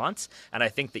Southgate will want. And I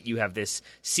think that you have this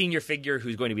senior figure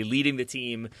who's going to be leading the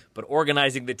team, but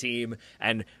organizing the team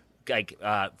and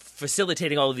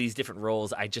facilitating all of these different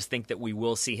roles. I just think that we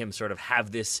will see him sort of have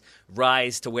this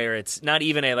rise to where it's not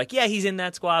even he's in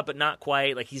that squad, but not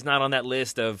quite. He's not on that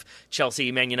list of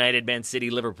Chelsea, Man United, Man City,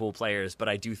 Liverpool players, but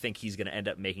I do think he's going to end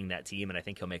up making that team, and I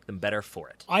think he'll make them better for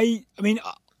it. I mean,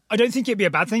 I don't think it'd be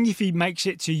a bad thing if he makes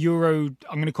it to Euro,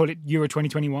 I'm going to call it Euro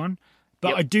 2021.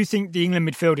 But I do think the England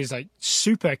midfield is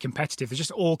super competitive. There's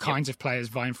just all kinds of players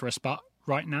vying for a spot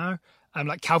right now.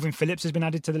 Calvin Phillips has been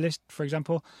added to the list, for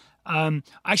example. I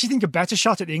actually think a better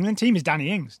shot at the England team is Danny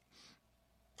Ings.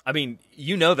 I mean,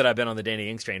 you know that I've been on the Danny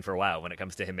Ings train for a while when it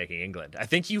comes to him making England. I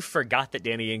think you forgot that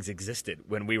Danny Ings existed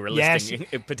when we were listing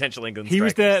potential England strikers. He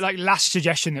was the last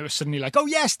suggestion that was suddenly oh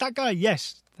yes, that guy,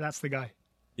 yes, that's the guy.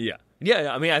 Yeah.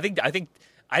 I mean, I think I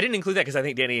didn't include that because I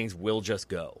think Danny Ings will just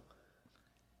go.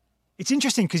 It's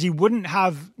interesting because he wouldn't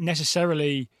have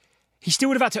necessarily. He still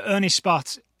would have had to earn his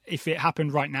spot if it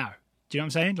happened right now. Do you know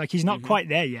what I'm saying? He's not quite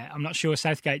there yet. I'm not sure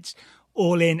Southgate's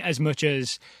all in as much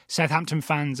as Southampton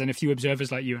fans and a few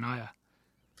observers like you and I are.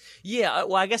 Yeah,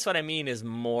 well, I guess what I mean is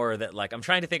more that, I'm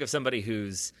trying to think of somebody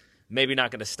who's maybe not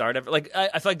going to start. I feel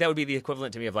like that would be the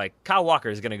equivalent to me of, Kyle Walker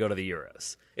is going to go to the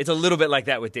Euros. It's a little bit like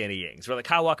that with Danny Ings, where,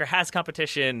 Kyle Walker has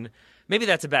competition. Maybe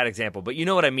that's a bad example, but you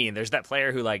know what I mean. There's that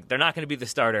player who, they're not going to be the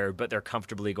starter, but they're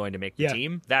comfortably going to make the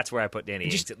team. That's where I put Danny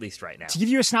Ings, at least right now. To give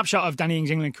you a snapshot of Danny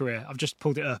Ings' England career, I've just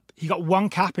pulled it up. He got one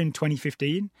cap in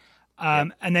 2015,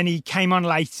 and then he came on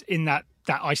late in that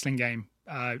Iceland game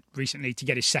recently to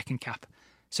get his second cap.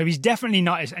 So he's definitely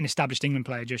not an established England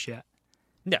player just yet.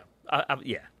 No,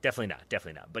 yeah, definitely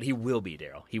not. But he will be,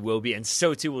 Daryl. He will be, and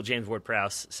so too will James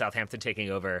Ward-Prowse, Southampton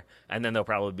taking over, and then they'll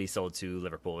probably be sold to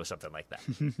Liverpool or something like that.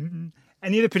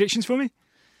 Any other predictions for me?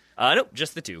 Nope,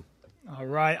 just the two. All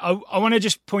right. I want to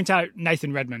just point out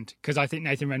Nathan Redmond, because I think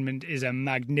Nathan Redmond is a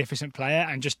magnificent player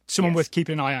and just someone worth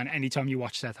keeping an eye on anytime you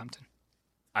watch Southampton.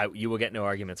 You will get no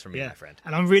arguments from me, my friend.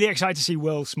 And I'm really excited to see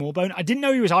Will Smallbone. I didn't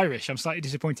know he was Irish. I'm slightly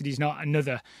disappointed he's not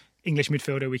another English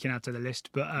midfielder we can add to the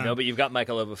list. But no, but you've got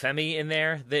Michael Obafemi in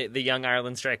there, the young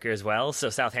Ireland striker as well.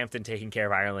 So Southampton taking care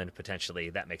of Ireland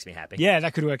potentially, that makes me happy. Yeah,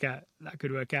 that could work out.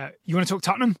 You want to talk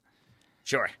Tottenham?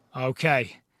 Sure.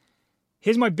 Okay.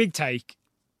 Here's my big take.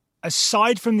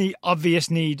 Aside from the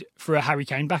obvious need for a Harry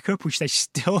Kane backup, which they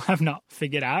still have not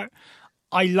figured out,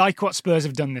 I like what Spurs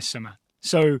have done this summer.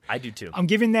 So I do too. I'm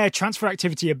giving their transfer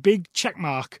activity a big check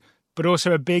mark, but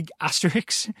also a big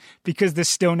asterisk because there's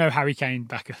still no Harry Kane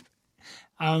backup.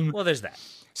 Well, there's that.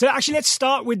 So actually, let's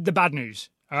start with the bad news.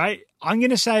 All right. I'm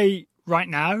going to say right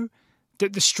now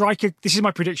that the striker, this is my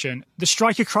prediction, the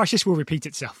striker crisis will repeat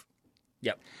itself.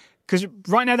 Yep. Because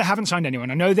right now they haven't signed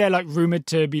anyone. I know they're like rumoured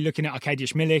to be looking at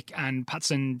Arkadiusz Milik and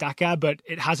Patson Daka, but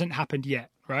it hasn't happened yet,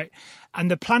 right? And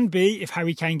the plan B, if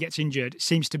Harry Kane gets injured,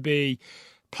 seems to be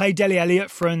play Dele Alli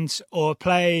up front or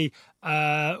play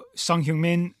Son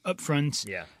Heung-min up front.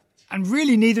 Yeah. And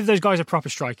really, neither of those guys are proper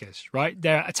strikers, right?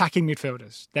 They're attacking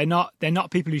midfielders. They're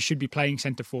not people who should be playing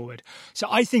centre forward. So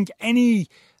I think any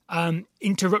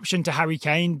interruption to Harry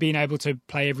Kane being able to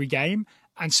play every game,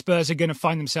 and Spurs are going to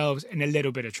find themselves in a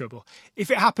little bit of trouble. If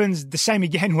it happens the same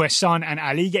again where Son and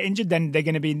Ali get injured, then they're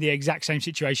going to be in the exact same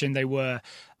situation they were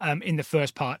in the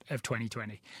first part of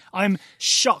 2020. I'm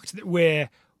shocked that we're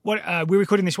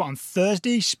recording this on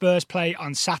Thursday. Spurs play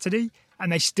on Saturday,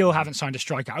 and they still haven't signed a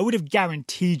striker. I would have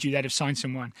guaranteed you they'd have signed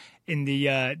someone in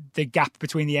the gap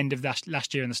between the end of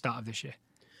last year and the start of this year.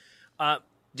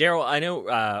 Daryl, I know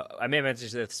I may have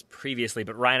mentioned this previously,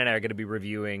 but Ryan and I are going to be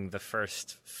reviewing the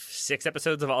first 6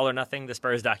 episodes of All or Nothing, the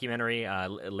Spurs documentary,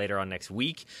 later on next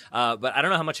week. But I don't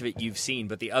know how much of it you've seen,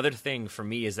 but the other thing for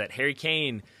me is that Harry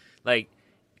Kane,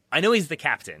 I know he's the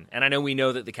captain, and I know we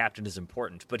know that the captain is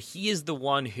important, but he is the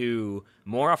one who,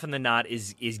 more often than not,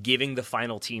 is giving the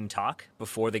final team talk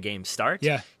before the game starts.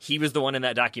 Yeah. He was the one in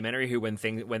that documentary who, when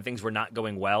things were not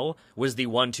going well, was the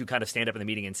one to kind of stand up in the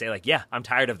meeting and say, yeah, I'm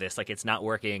tired of this. It's not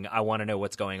working. I want to know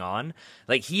what's going on.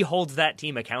 He holds that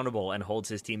team accountable and holds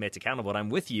his teammates accountable, and I'm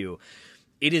with you.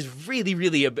 It is really,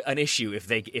 really an issue if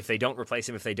they don't replace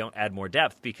him, if they don't add more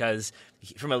depth, because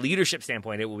from a leadership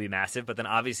standpoint, it will be massive. But then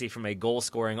obviously from a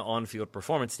goal-scoring on-field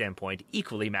performance standpoint,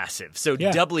 equally massive. So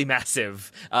doubly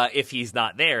massive if he's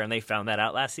not there, and they found that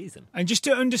out last season. And just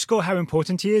to underscore how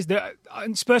important he is,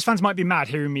 Spurs fans might be mad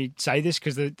hearing me say this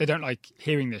because they don't like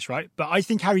hearing this, right? But I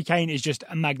think Harry Kane is just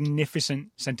a magnificent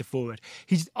centre-forward.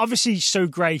 He's obviously so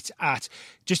great at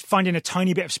just finding a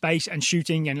tiny bit of space and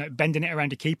shooting and bending it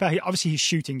around a keeper. His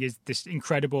shooting is this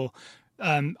incredible,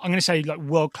 I'm going to say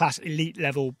world-class elite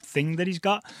level thing that he's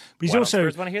got. But he's also,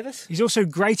 want to hear this? He's also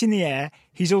great in the air.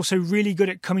 He's also really good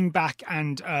at coming back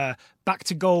and back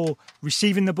to goal,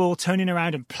 receiving the ball, turning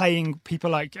around and playing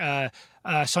people like Son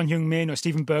Heung-min or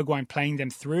Steven Bergwijn, playing them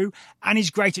through. And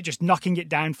he's great at just knocking it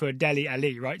down for Dele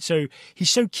Alli, right? So he's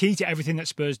so key to everything that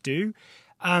Spurs do.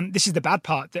 This is the bad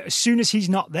part, that as soon as he's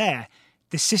not there,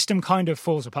 the system kind of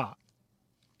falls apart.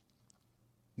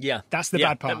 Yeah, that's the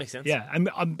bad part. That makes sense. Yeah,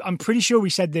 I'm pretty sure we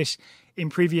said this in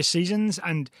previous seasons,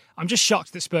 and I'm just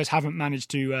shocked that Spurs haven't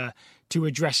managed to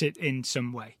address it in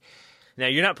some way. Now,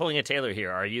 you're not pulling a Taylor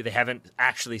here, are you? They haven't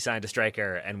actually signed a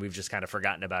striker, and we've just kind of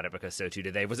forgotten about it because so too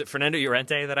did they. Was it Fernando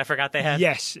Llorente that I forgot they had?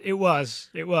 Yes, it was.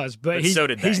 But so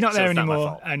did they. He's not there it's anymore,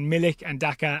 not and Milik and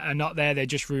Daka are not there. They're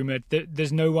just rumoured.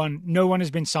 There's no one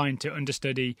has been signed to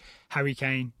understudy Harry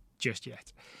Kane just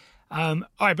yet. All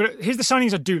right, but here's the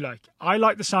signings I do like. I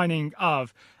like the signing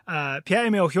of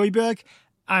Pierre-Emile Højbjerg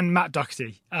and Matt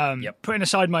Doherty. Putting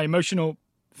aside my emotional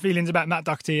feelings about Matt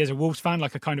Doherty as a Wolves fan, I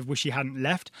kind of wish he hadn't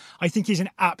left. I think he's an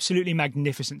absolutely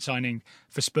magnificent signing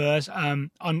for Spurs on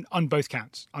both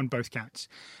counts.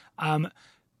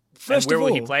 First where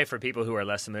will he play for people who are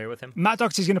less familiar with him? Matt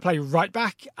Doherty is going to play right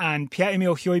back, and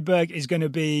Pierre-Emile Højbjerg is going to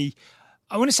be,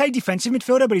 I want to say defensive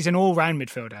midfielder, but he's an all-round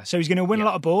midfielder. So he's going to win a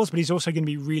lot of balls, but he's also going to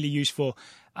be really useful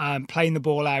playing the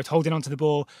ball out, holding onto the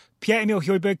ball. Pierre-Emile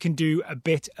Højbjerg can do a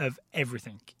bit of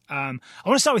everything. I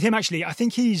want to start with him, actually. I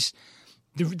think he's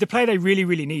the player they really,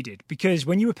 really needed, because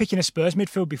when you were picking a Spurs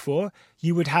midfield before,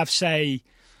 you would have, say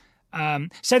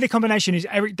the combination is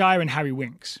Eric Dyer and Harry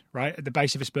Winks, right, at the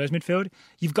base of a Spurs midfield.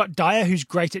 You've got Dyer, who's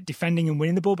great at defending and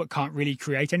winning the ball, but can't really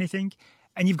create anything.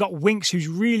 and you've got Winks, who's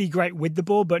really great with the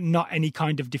ball, but not any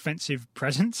kind of defensive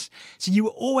presence. So you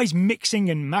were always mixing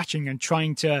and matching and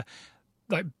trying to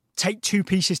like take two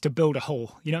pieces to build a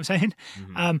whole. You know what I'm saying?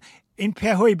 Mm-hmm. In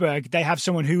Per Højbjerg, they have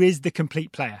someone who is the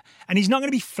complete player. And he's not going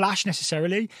to be flash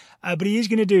necessarily, but he is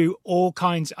going to do all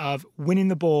kinds of winning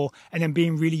the ball and then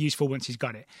being really useful once he's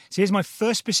got it. So here's my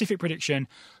first specific prediction.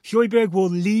 Højbjerg will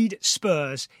lead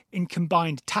Spurs in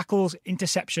combined tackles,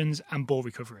 interceptions, and ball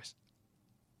recoveries.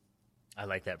 I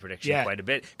like that prediction quite a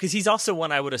bit, because he's also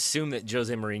one I would assume that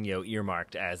Jose Mourinho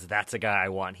earmarked as, that's a guy I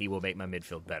want. He will make my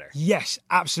midfield better. Yes,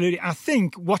 absolutely. I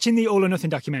think watching the All or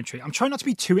Nothing documentary, I'm trying not to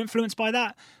be too influenced by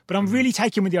that, but I'm really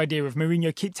taken with the idea of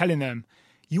Mourinho keep telling them,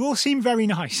 you all seem very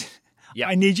nice. Yep.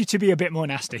 I need you to be a bit more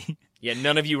nasty. Yeah,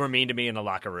 none of you were mean to me in the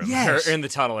locker room or in the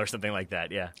tunnel or something like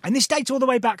that, yeah. And this dates all the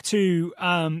way back to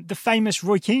the famous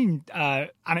Roy Keane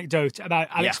anecdote about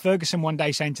Alex Ferguson one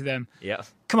day saying to them,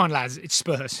 come on, lads, it's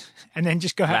Spurs. And then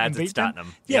just go out and beat them.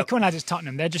 Tottenham. Yeah, come on, lads, it's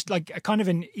Tottenham. They're just like a kind of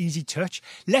an easy touch.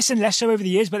 Less and less so over the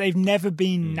years, but they've never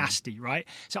been nasty, right?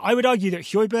 So I would argue that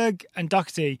Højbjerg and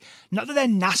Doherty, not that they're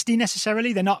nasty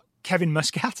necessarily, they're not Kevin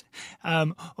Muscat,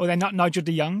 or they're not Nigel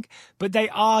de Jong, but they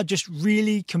are just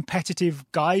really competitive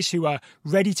guys who are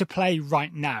ready to play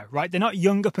right now, right? They're not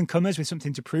young up-and-comers with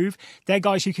something to prove. They're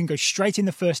guys who can go straight in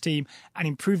the first team and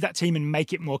improve that team and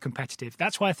make it more competitive.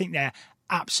 That's why I think they're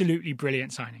absolutely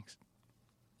brilliant signings.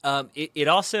 It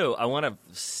also, I want to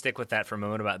stick with that for a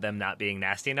moment about them not being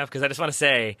nasty enough, because I just want to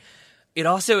say, it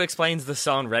also explains the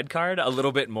Son red card a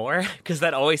little bit more, because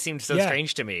that always seemed so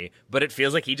strange to me. But it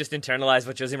feels like he just internalized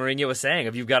what Jose Mourinho was saying.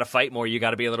 If you've got to fight more, you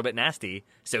got to be a little bit nasty.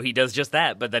 So he does just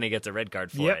that, but then he gets a red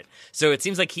card for it. So it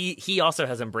seems like he also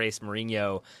has embraced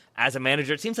Mourinho as a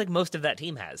manager. It seems like most of that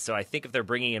team has. So I think if they're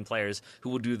bringing in players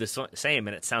who will do the same,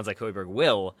 and it sounds like Højbjerg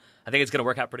will, I think it's going to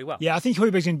work out pretty well. Yeah, I think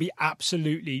Højbjerg's going to be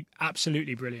absolutely,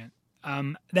 absolutely brilliant.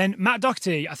 Then Matt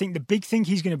Doherty, I think the big thing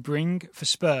he's going to bring for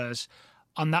Spurs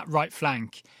on that right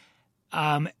flank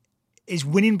is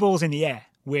winning balls in the air,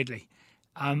 weirdly.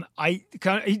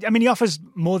 He offers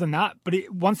more than that, but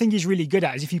one thing he's really good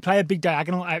at is if you play a big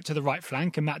diagonal out to the right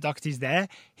flank and Matt Doherty's there,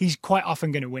 he's quite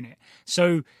often going to win it.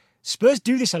 So Spurs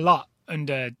do this a lot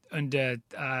under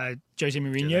Jose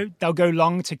Mourinho. They'll go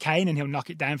long to Kane and he'll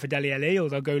knock it down for Dele Alli, or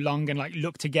they'll go long and like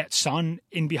look to get Son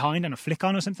in behind on a flick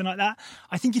on or something like that.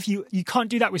 I think if you can't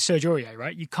do that with Serge Aurier,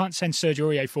 right? You can't send Serge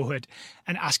Aurier forward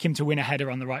and ask him to win a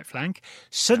header on the right flank.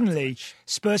 Suddenly,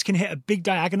 Spurs can hit a big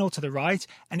diagonal to the right,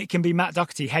 and it can be Matt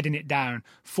Doherty heading it down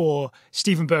for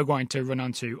Steven Bergwijn to run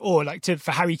onto, or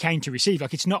for Harry Kane to receive.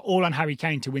 Like, it's not all on Harry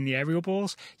Kane to win the aerial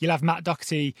balls. You'll have Matt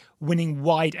Doherty winning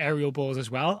wide aerial balls as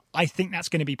well. I think that's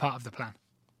going to be part of the plan.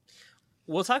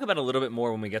 We'll talk about it a little bit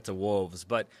more when we get to Wolves,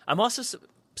 but I'm also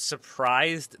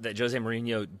surprised that Jose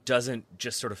Mourinho doesn't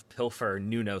just sort of pilfer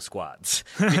Nuno squads.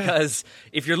 Because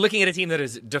if you're looking at a team that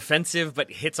is defensive but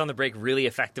hits on the break really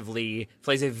effectively,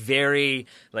 plays a very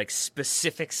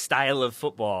specific style of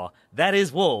football, that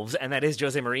is Wolves and that is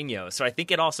Jose Mourinho. So I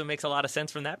think it also makes a lot of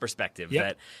sense from that perspective,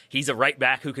 that he's a right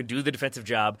back who can do the defensive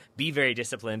job, be very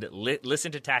disciplined,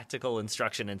 listen to tactical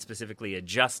instruction and specifically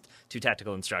adjust to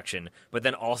tactical instruction, but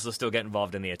then also still get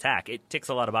involved in the attack. It ticks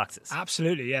a lot of boxes.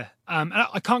 Absolutely, yeah. And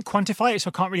I can't quantify it, so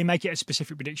I can't really make it a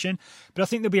specific prediction, but I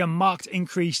think there'll be a marked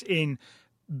increase in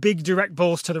big direct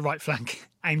balls to the right flank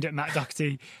aimed at Matt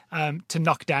Doherty to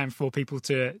knock down for people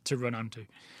to run onto.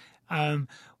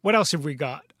 What else have we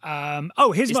got?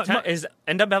 Is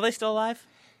Ndombele still alive?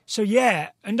 So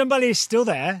yeah, Ndombele is still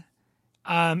there.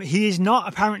 He is not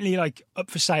apparently up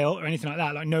for sale or anything like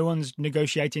that. Like, no one's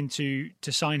negotiating to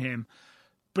sign him.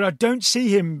 But I don't see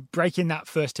him breaking that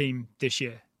first team this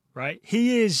year, right?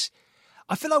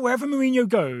 I feel like wherever Mourinho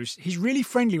goes, he's really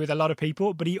friendly with a lot of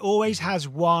people, but he always has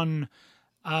one.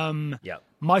 He's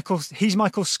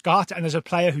Michael Scott, and there's a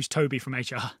player who's Toby from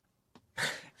HR.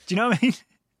 Do you know what I mean?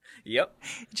 Yep.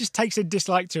 It just takes a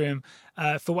dislike to him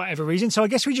for whatever reason. So I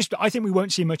guess I think we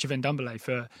won't see much of Ndombele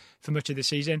for much of the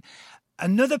season.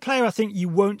 Another player I think you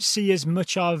won't see as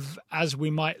much of as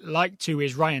we might like to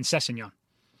is Ryan Sessegnon.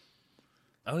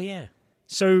 Oh, yeah.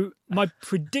 So my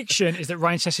prediction is that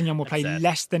Ryan Sessegnon will play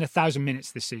less than 1,000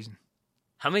 minutes this season.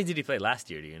 How many did he play last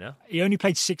year, do you know? He only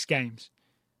played 6 games.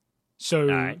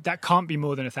 So that can't be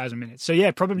more than 1,000 minutes. So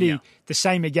yeah, probably the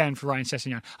same again for Ryan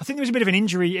Sessegnon. I think there was a bit of an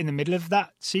injury in the middle of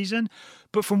that season,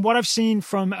 but from what I've seen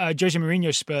from Jose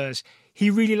Mourinho's Spurs, he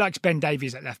really likes Ben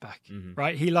Davies at left back,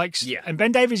 right? He likes, and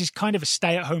Ben Davies is kind of a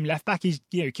stay-at-home left back.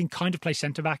 He can kind of play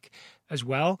centre back as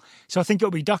well. So I think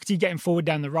it'll be Doherty getting forward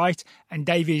down the right and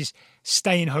Davies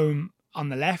staying home on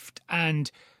the left.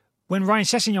 And when Ryan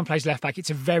Sessegnon plays left back, it's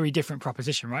a very different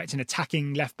proposition, right? It's an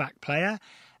attacking left back player.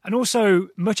 And also,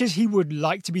 much as he would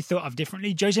like to be thought of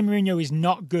differently, Jose Mourinho is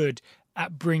not good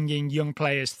at bringing young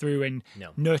players through and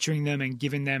nurturing them and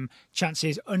giving them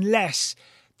chances unless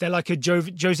they're like a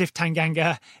Joseph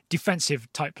Tanganga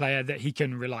defensive type player that he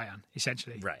can rely on,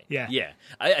 essentially. Right. Yeah. Yeah.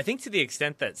 I think to the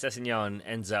extent that Sessegnon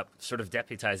ends up sort of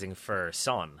deputizing for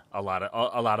Son a lot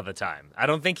of the time. I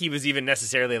don't think he was even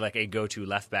necessarily like a go-to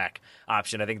left back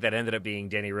option. I think that ended up being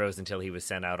Danny Rose until he was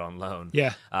sent out on loan.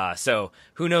 Yeah. So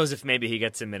who knows if maybe he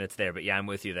gets some minutes there. But yeah, I'm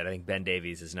with you that I think Ben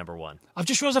Davies is number one. I've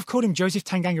just realized I've called him Joseph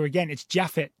Tanganga again. It's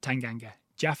Japhet Tanganga.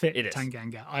 Japhet It is.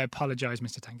 Tanganga. I apologize,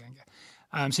 Mr. Tanganga.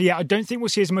 So yeah, I don't think we'll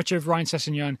see as much of Ryan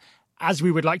Sessegnon as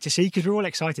we would like to see because we're all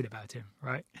excited about him,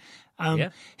 right?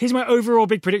 Here's my overall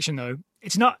big prediction, though.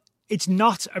 It's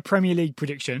not a Premier League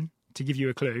prediction, to give you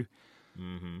a clue.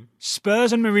 Mm-hmm.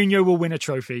 Spurs and Mourinho will win a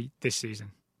trophy this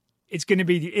season. It's going to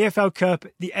be the EFL Cup,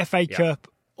 the FA Cup,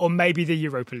 or maybe the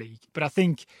Europa League. But I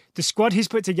think the squad he's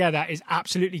put together is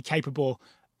absolutely capable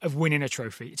of winning a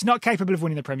trophy. It's not capable of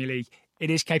winning the Premier League.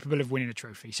 It is capable of winning a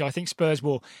trophy. So I think Spurs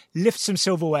will lift some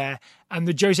silverware and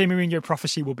the Jose Mourinho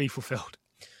prophecy will be fulfilled.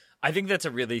 I think that's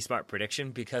a really smart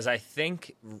prediction because I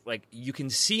think like you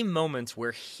can see moments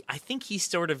where I think he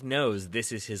sort of knows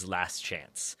this is his last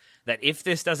chance. That if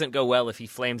this doesn't go well, if he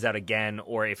flames out again,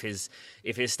 or if his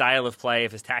style of play,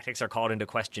 if his tactics are called into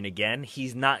question again,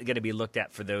 he's not going to be looked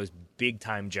at for those big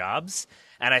time jobs.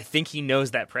 And I think he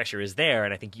knows that pressure is there,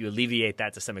 and I think you alleviate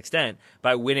that to some extent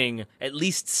by winning at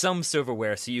least some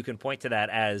silverware, so you can point to that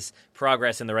as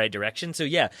progress in the right direction. So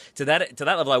yeah, to that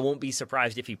level, I won't be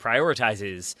surprised if he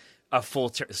prioritizes a full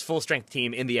strength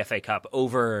team in the FA Cup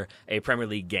over a Premier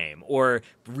League game, or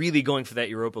really going for that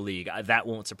Europa League. That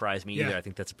won't surprise me either. I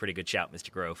think that's a pretty good shout,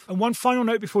 Mr. Grove. And one final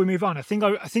note before we move on, I think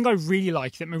I really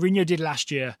like that Mourinho did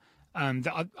last year.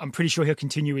 That I'm pretty sure he'll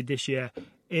continue with this year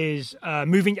is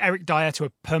moving Eric Dyer to a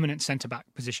permanent centre back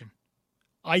position.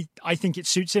 I think it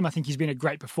suits him. I think he's been a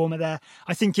great performer there.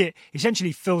 I think it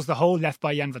essentially fills the hole left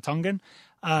by Jan Vertonghen.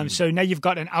 So now you've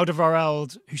got an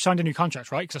Alderweireld who signed a new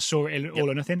contract, right? Because I saw it in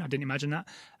All or Nothing. I didn't imagine that.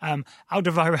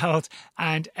 Alderweireld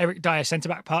and Eric Dyer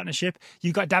centre-back partnership.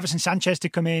 You've got Davinson Sanchez to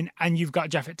come in, and you've got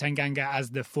Japhet Tanganga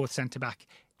as the fourth centre-back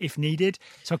if needed.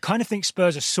 So I kind of think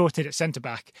Spurs are sorted at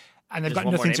centre-back, and they've got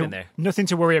nothing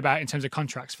to worry about in terms of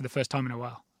contracts for the first time in a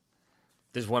while.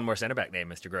 There's one more centre-back name,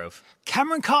 Mr. Grove.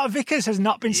 Cameron Carter-Vickers has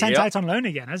not been sent out on loan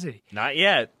again, has he? Not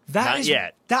yet. Not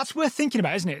yet. That's worth thinking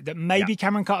about, isn't it? That maybe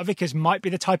Cameron Carter-Vickers might be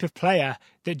the type of player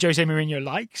that Jose Mourinho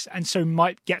likes, and so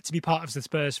might get to be part of the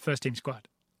Spurs first-team squad.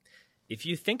 If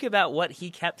you think about what he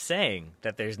kept saying,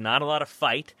 that there's not a lot of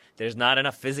fight, there's not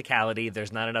enough physicality,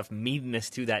 there's not enough meanness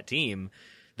to that team,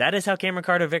 that is how Cameron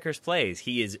Carter-Vickers plays.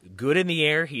 He is good in the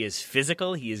air. He is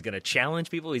physical. He is going to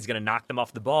challenge people. He's going to knock them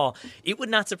off the ball. It would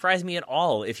not surprise me at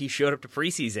all if he showed up to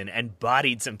preseason and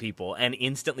bodied some people and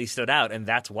instantly stood out, and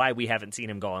that's why we haven't seen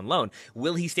him go on loan.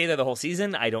 Will he stay there the whole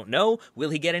season? I don't know. Will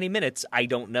he get any minutes? I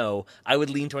don't know. I would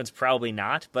lean towards probably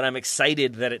not, but I'm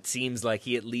excited that it seems like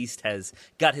he at least has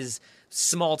got his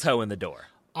small toe in the door.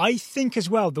 I think as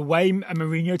well, the way a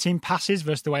Mourinho team passes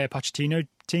versus the way a Pochettino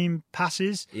team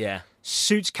passes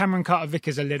suits Cameron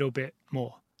Carter-Vickers a little bit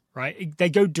more, right? They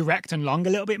go direct and long a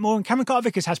little bit more, and Cameron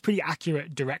Carter-Vickers has pretty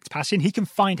accurate direct passing. He can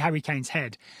find Harry Kane's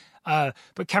head,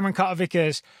 but Cameron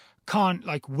Carter-Vickers can't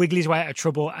like wiggle his way out of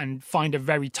trouble and find a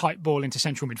very tight ball into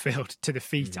central midfield to the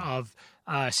feet of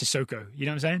Sissoko. You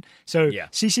know what I'm saying? So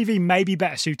CCV may be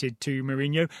better suited to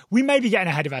Mourinho. We may be getting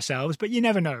ahead of ourselves, but you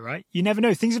never know, right? You never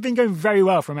know. Things have been going very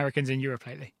well for Americans in Europe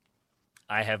lately.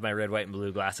 I have my red, white, and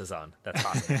blue glasses on. That's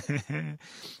awesome.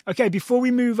 Okay, before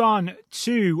we move on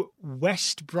to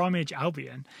West Bromwich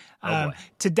Albion,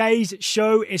 today's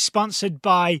show is sponsored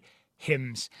by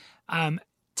Hims.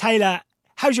 Taylor,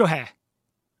 how's your hair?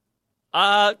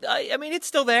 I mean, it's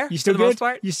still there. You still for good? The most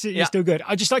part. You're still good.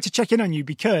 I'd just like to check in on you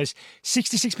because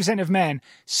 66% of men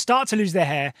start to lose their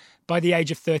hair by the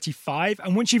age of 35.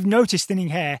 And once you've noticed thinning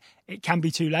hair, it can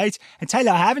be too late. And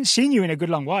Taylor, I haven't seen you in a good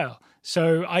long while.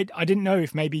 So I didn't know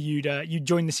if maybe you'd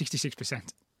join the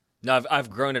 66%. No, I've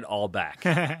grown it all back.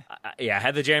 I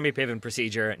had the Jeremy Piven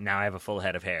procedure. Now I have a full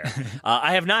head of hair.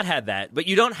 I have not had that, but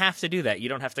you don't have to do that. You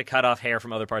don't have to cut off hair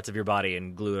from other parts of your body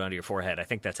and glue it onto your forehead. I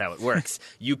think that's how it works.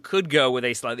 You could go with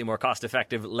a slightly more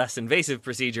cost-effective, less invasive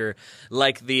procedure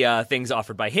like the things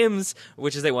offered by Hims,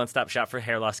 which is a one-stop shop for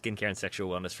hair loss, skincare, and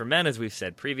sexual wellness for men, as we've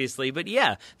said previously. But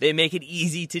yeah, they make it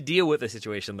easy to deal with a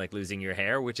situation like losing your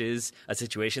hair, which is a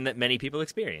situation that many people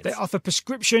experience. They offer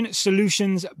prescription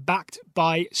solutions backed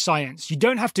by science. science. You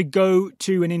don't have to go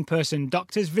to an in-person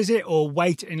doctor's visit or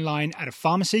wait in line at a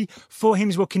pharmacy.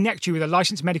 4Hims will connect you with a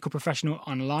licensed medical professional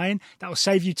online. That will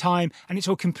save you time, and it's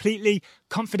all completely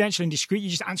confidential and discreet. You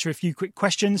just answer a few quick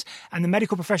questions, and the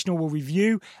medical professional will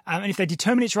review. And if they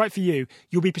determine it's right for you,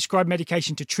 you'll be prescribed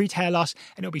medication to treat hair loss,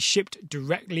 and it'll be shipped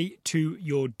directly to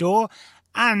your door.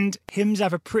 And Hims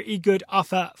have a pretty good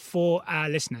offer for our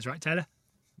listeners, right, Taylor?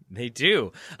 They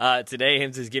do. Today,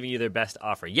 Hims is giving you their best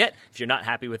offer yet. If you're not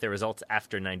happy with their results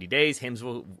after 90 days, Hims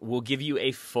will give you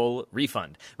a full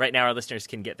refund. Right now, our listeners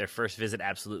can get their first visit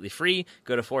absolutely free.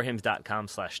 Go to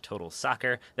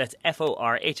 4hims.com/totalsoccer. That's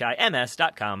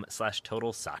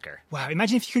FORHIMS.com/totalsoccer. Wow,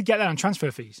 imagine if you could get that on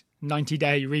transfer fees.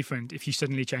 90-day refund if you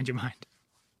suddenly change your mind.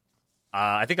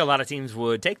 I think a lot of teams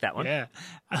would take that one. Yeah.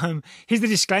 Here's the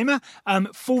disclaimer.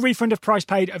 Full refund of price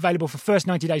paid available for first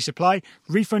 90-day supply.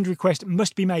 Refund request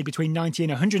must be made between 90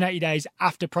 and 180 days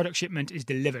after product shipment is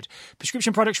delivered.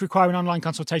 Prescription products require an online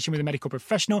consultation with a medical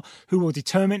professional who will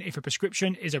determine if a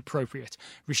prescription is appropriate.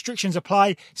 Restrictions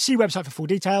apply. See website for full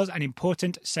details and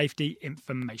important safety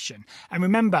information. And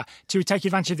remember, to take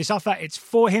advantage of this offer, it's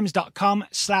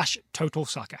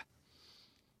 4hims.com/totalsoccer.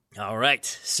 All right,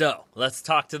 so let's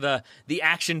talk to the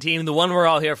action team, the one we're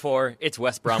all here for. It's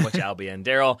West Bromwich Albion.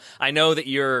 Daryl, I know that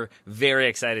you're very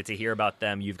excited to hear about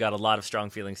them. You've got a lot of strong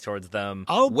feelings towards them.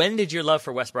 When did your love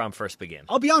for West Brom first begin?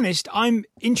 I'll be honest, I'm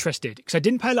interested because I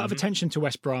didn't pay a lot of attention to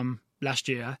West Brom last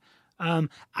year.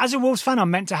 As a Wolves fan, I'm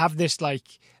meant to have this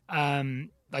like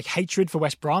hatred for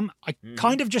West Brom. I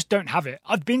kind of just don't have it.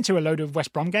 I've been to a load of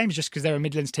West Brom games just because they're a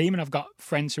Midlands team and I've got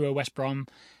friends who are West Brom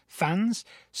fans.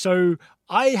 So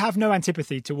I have no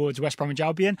antipathy towards West Bromwich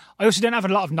Albion. I also don't have a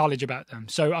lot of knowledge about them.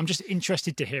 So I'm just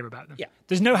interested to hear about them. Yeah.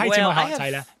 There's no hate in my heart,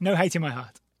 Taylor. No hate in my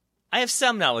heart. I have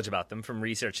some knowledge about them from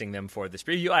researching them for this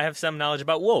preview. I have some knowledge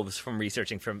about Wolves from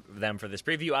researching them for this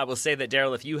preview. I will say that,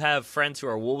 Daryl, if you have friends who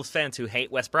are Wolves fans who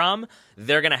hate West Brom,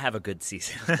 they're going to have a good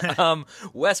season.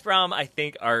 West Brom, I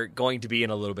think, are going to be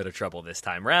in a little bit of trouble this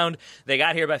time round. They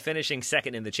got here by finishing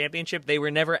second in the championship. They were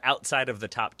never outside of the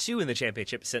top two in the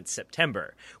championship since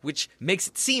September, which makes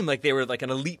it seem like they were like an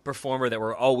elite performer that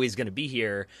were always going to be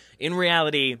here. In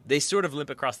reality, they sort of limp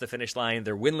across the finish line.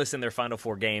 They're winless in their final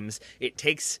 4 games. It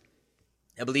takes,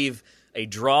 I believe, a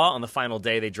draw on the final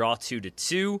day. They draw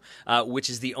 2-2, which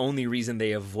is the only reason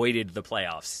they avoided the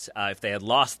playoffs. If they had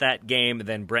lost that game,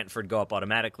 then Brentford go up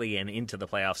automatically, and into the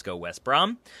playoffs go West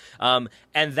Brom. And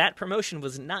that promotion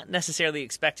was not necessarily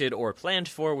expected or planned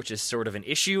for, which is sort of an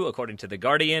issue, according to The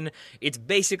Guardian. It's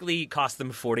basically cost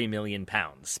them £40 million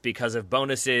because of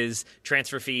bonuses,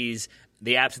 transfer fees,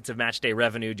 the absence of match day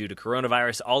revenue due to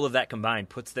coronavirus. All of that combined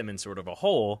puts them in sort of a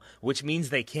hole, which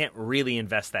means they can't really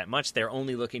invest that much. They're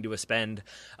only looking to spend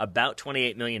about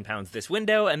 £28 million this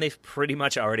window, and they've pretty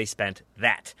much already spent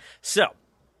that. So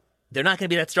they're not going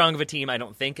to be that strong of a team, I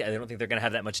don't think. I don't think they're going to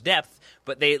have that much depth,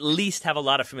 but they at least have a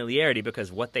lot of familiarity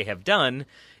because what they have done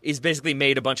is basically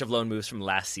made a bunch of loan moves from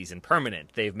last season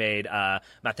permanent. They've made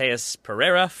Mateus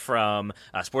Pereira from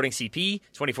Sporting CP,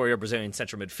 24-year Brazilian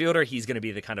central midfielder. He's going to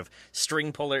be the kind of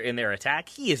string puller in their attack.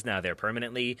 He is now there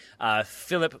permanently.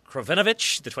 Filip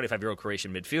Krovinovic, the 25-year-old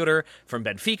Croatian midfielder from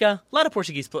Benfica. A lot of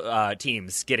Portuguese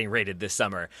teams getting rated this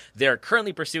summer. They're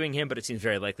currently pursuing him, but it seems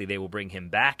very likely they will bring him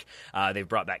back. They've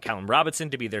brought back Callum Robinson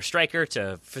to be their striker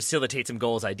to facilitate some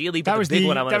goals ideally. But that was the big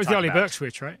one I want to talk about. That was the Ollie Burke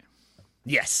switch, right?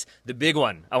 Yes, the big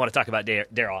one I want to talk about,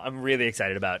 Daryl, I'm really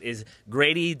excited about, is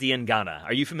Grady Diangana.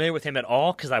 Are you familiar with him at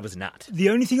all? Because I was not. The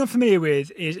only thing I'm familiar with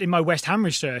is in my West Ham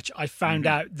research, I found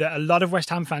out that a lot of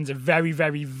West Ham fans are very,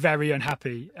 very, very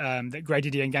unhappy that Grady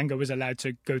Diangana was allowed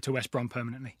to go to West Brom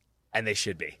permanently. And they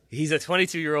should be. He's a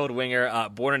 22-year-old winger,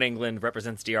 born in England,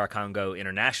 represents DR Congo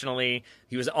internationally.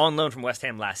 He was on loan from West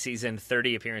Ham last season,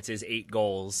 30 appearances, 8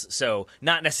 goals. So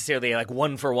not necessarily like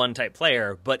one-for-one type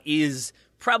player, but is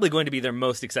probably going to be their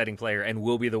most exciting player and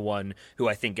will be the one who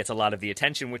I think gets a lot of the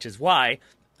attention, which is why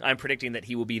I'm predicting that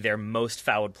he will be their most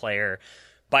fouled player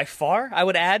by far, I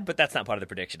would add, but that's not part of the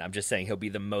prediction. I'm just saying he'll be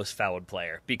the most fouled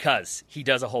player because he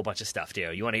does a whole bunch of stuff,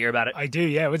 Theo. You want to hear about it? I do,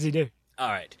 yeah. What does he do? All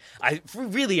right. I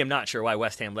really am not sure why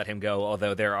West Ham let him go,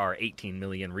 although there are 18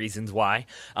 million reasons why.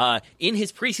 In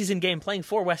his preseason game playing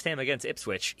for West Ham against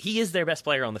Ipswich, he is their best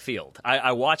player on the field.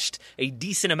 I watched a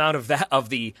decent amount of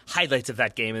the highlights of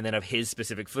that game and then of his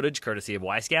specific footage, courtesy of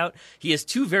Y-Scout. He has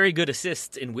 2 very good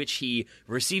assists in which he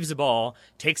receives a ball,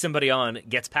 takes somebody on,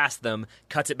 gets past them,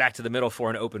 cuts it back to the middle for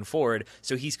an open forward.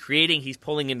 So he's creating, he's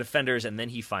pulling in defenders, and then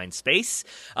he finds space.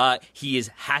 He is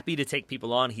happy to take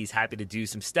people on. He's happy to do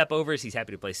some step overs. He's He's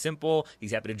happy to play simple.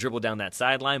 He's happy to dribble down that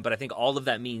sideline. But I think all of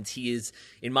that means he is,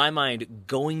 in my mind,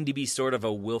 going to be sort of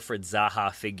a Wilfred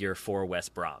Zaha figure for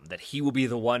West Brom. That he will be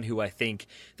the one who I think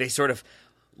they sort of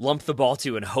lump the ball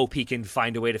to and hope he can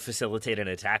find a way to facilitate an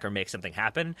attack or make something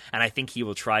happen. And I think he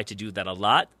will try to do that a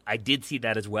lot. I did see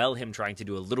that as well, him trying to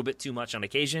do a little bit too much on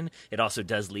occasion. It also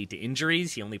does lead to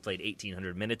injuries. He only played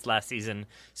 1,800 minutes last season,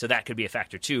 so that could be a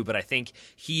factor too. But I think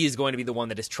he is going to be the one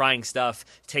that is trying stuff,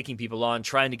 taking people on,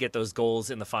 trying to get those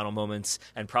goals in the final moments,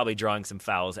 and probably drawing some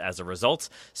fouls as a result.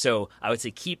 So I would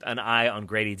say keep an eye on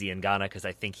Grady Diangana, because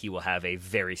I think he will have a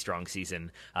very strong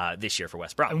season this year for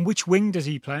West Brom. And which wing does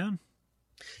he play on?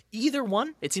 Either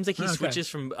one. It seems like he switches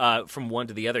from one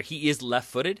to the other. He is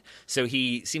left-footed, so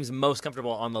he seems most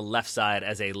comfortable on the left side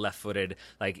as a left-footed,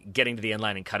 like getting to the end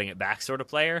line and cutting it back sort of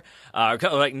player.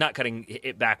 Like not cutting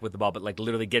it back with the ball, but like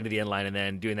literally getting to the end line and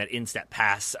then doing that in-step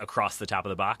pass across the top of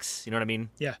the box. You know what I mean?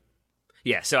 Yeah.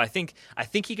 Yeah, so I think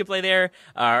he could play there,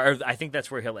 or I think that's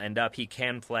where he'll end up. He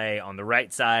can play on the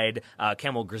right side.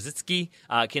 Kamil Grzycki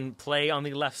can play on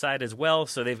the left side as well,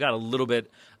 so they've got a little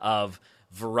bit of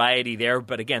variety there,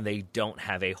 but again, they don't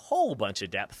have a whole bunch of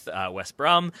depth, West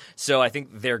Brom, so I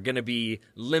think they're going to be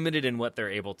limited in what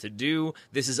they're able to do.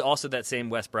 This is also that same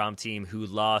West Brom team who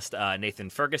lost Nathan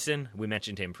Ferguson. We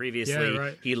mentioned him previously. Yeah,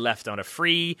 right. He left on a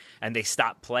free, and they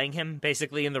stopped playing him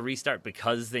basically in the restart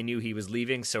because they knew he was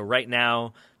leaving. So right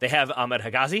now, they have Ahmed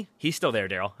Hagazi. He's still there,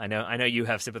 Daryl. I know you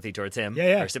have sympathy towards him,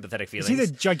 or sympathetic feelings. Is he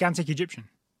the gigantic Egyptian?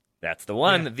 That's the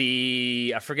one.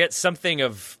 Yeah. I forget something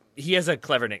of... He has a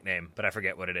clever nickname, but I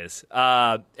forget what it is.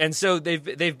 And so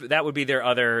that would be their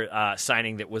other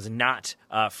signing that was not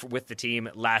with the team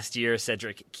last year.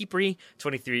 Cedric Kipri,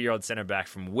 23-year-old center back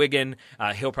from Wigan.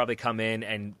 He'll probably come in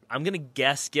and I'm going to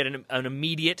guess get an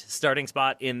immediate starting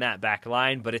spot in that back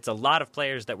line. But it's a lot of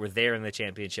players that were there in the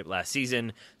championship last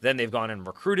season. Then they've gone and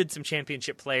recruited some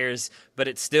championship players, but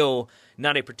it's still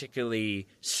not a particularly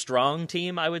strong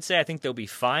team, I would say. I think they'll be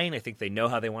fine. I think they know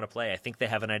how they want to play. I think they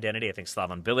have an identity. I think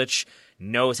Slaven Bilic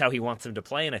knows how he wants them to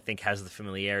play and I think has the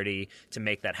familiarity to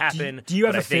make that happen. Do you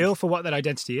have a feel for what that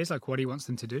identity is, like what he wants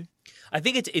them to do? I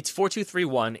think it's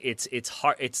 4-2-3-1. It's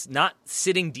hard. It's not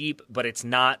sitting deep, but it's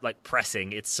not like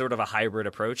pressing. It's sort of a hybrid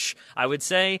approach, I would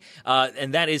say.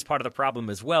 And that is part of the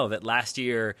problem as well, that last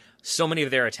year so many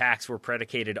of their attacks were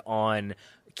predicated on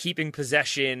keeping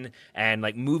possession and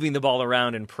like moving the ball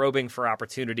around and probing for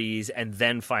opportunities and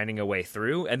then finding a way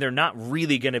through. And they're not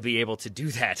really going to be able to do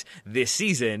that this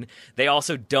season. They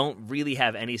also don't really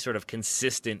have any sort of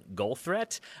consistent goal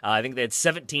threat. I think they had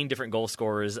 17 different goal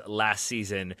scorers last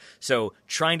season. So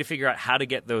trying to figure out how to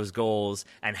get those goals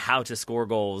and how to score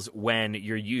goals when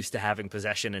you're used to having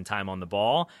possession and time on the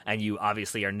ball, and you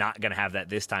obviously are not going to have that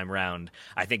this time around,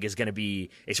 I think is going to be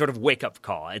a sort of wake-up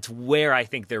call. It's where I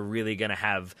think they're really going to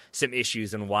have some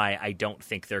issues and why I don't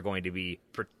think they're going to be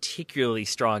particularly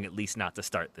strong, at least not to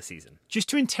start the season. Just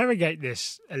to interrogate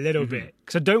this a little bit,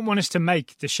 because I don't want us to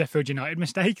make the Sheffield United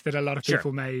mistake that a lot of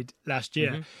people made last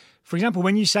year. For example,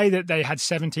 when you say that they had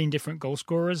 17 different goal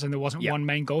scorers and there wasn't one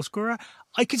main goal scorer,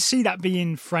 I could see that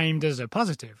being framed as a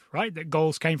positive, right? That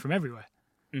goals came from everywhere.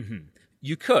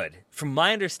 You could. From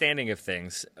my understanding of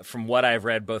things, from what I've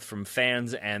read both from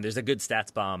fans and there's a good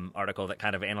StatsBomb article that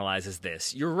kind of analyzes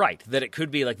this, you're right that it could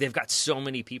be like they've got so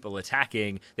many people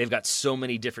attacking, they've got so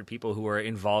many different people who are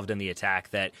involved in the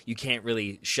attack that you can't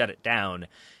really shut it down.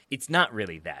 It's not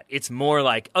really that. It's more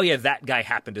like, oh yeah, that guy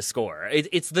happened to score.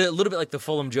 It's the little bit like the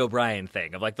Fulham Joe Bryan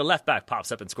thing of like the left back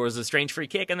pops up and scores a strange free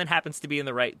kick and then happens to be in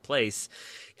the right place.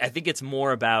 I think it's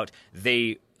more about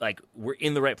we're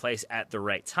in the right place at the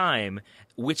right time,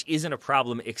 which isn't a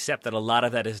problem, except that a lot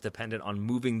of that is dependent on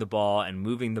moving the ball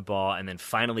and then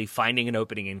finally finding an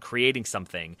opening and creating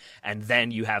something. And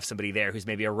then you have somebody there who's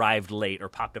maybe arrived late or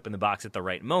popped up in the box at the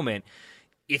right moment.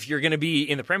 If you're going to be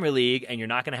in the Premier League and you're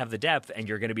not going to have the depth and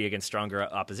you're going to be against stronger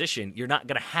opposition, you're not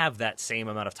going to have that same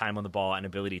amount of time on the ball and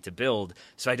ability to build.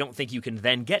 So I don't think you can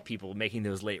then get people making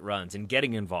those late runs and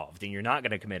getting involved, and you're not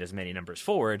going to commit as many numbers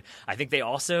forward. I think they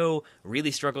also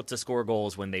really struggled to score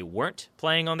goals when they weren't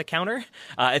playing on the counter.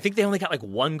 I think they only got like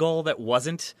one goal that was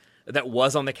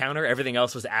on the counter. Everything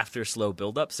else was after slow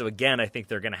buildup. So again, I think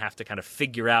they're going to have to kind of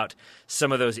figure out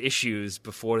some of those issues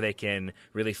before they can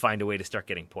really find a way to start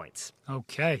getting points.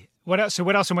 Okay. What else? So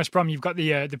what else on West Brom? You've got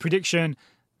the prediction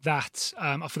that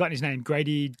I've forgotten his name,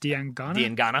 Grady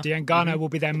Diangana will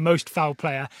be their most foul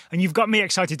player, and you've got me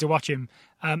excited to watch him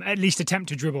at least attempt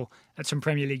to dribble at some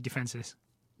Premier League defences.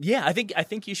 Yeah, I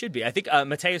think you should be. I think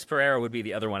Mateus Pereira would be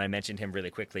the other one. I mentioned him really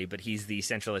quickly, but he's the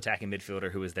central attacking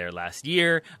midfielder who was there last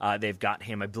year. They've got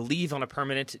him, I believe, on a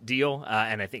permanent deal,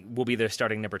 and I think will be their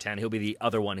starting number 10. He'll be the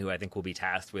other one who I think will be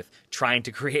tasked with trying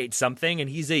to create something, and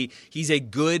he's a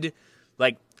good,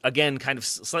 like, again, kind of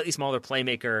slightly smaller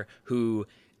playmaker who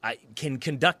can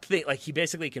conduct things. Like, he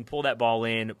basically can pull that ball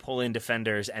in, pull in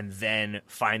defenders, and then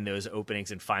find those openings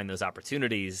and find those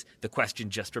opportunities. The question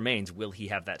just remains, will he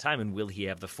have that time, and will he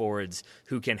have the forwards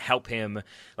who can help him,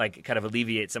 like, kind of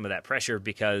alleviate some of that pressure?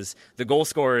 Because the goal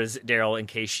scorers, Daryl, in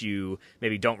case you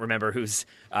maybe don't remember who's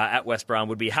at West Brom,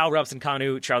 would be Hal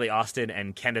Robson-Kanu, Charlie Austin,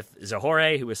 and Kenneth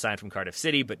Zohore, who was signed from Cardiff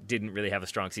City but didn't really have a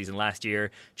strong season last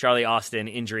year. Charlie Austin,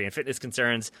 injury and fitness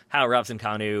concerns. Hal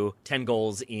Robson-Kanu, 10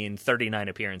 goals in 39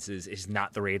 appearances is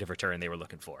not the rate of return they were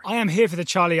looking for. I am here for the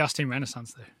Charlie Austin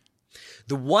renaissance, though.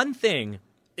 The one thing,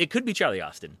 it could be Charlie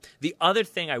Austin. The other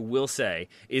thing I will say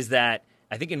is that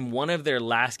I think in one of their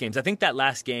last games, I think that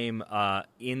last game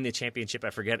in the championship, I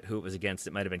forget who it was against,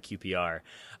 it might have been QPR,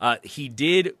 he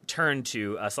did turn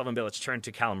to, Slaven Bilic turned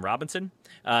to Callum Robinson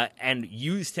and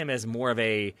used him as more of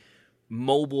a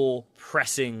mobile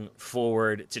pressing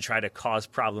forward to try to cause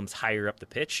problems higher up the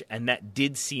pitch, and that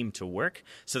did seem to work.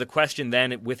 So the question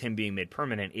then, with him being made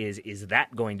permanent, is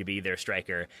that going to be their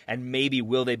striker? And maybe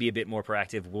will they be a bit more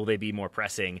proactive? Will they be more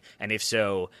pressing? And if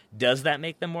so, does that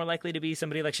make them more likely to be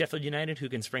somebody like Sheffield United who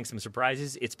can spring some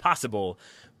surprises? It's possible,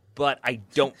 but I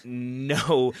don't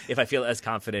know if I feel as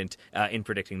confident in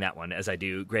predicting that one as I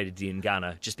do Grady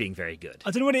Diangana just being very good.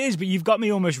 I don't know what it is, but you've got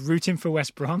me almost rooting for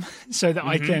West Brom so that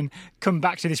I can come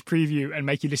back to this preview and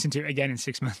make you listen to it again in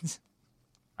 6 months.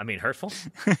 I mean, hurtful.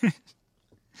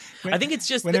 I think it's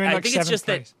just.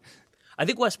 I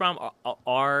think West Brom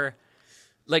are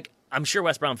like. I'm sure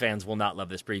West Brom fans will not love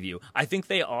this preview. I think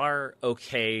they are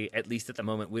okay, at least at the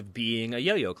moment, with being a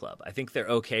yo-yo club. I think they're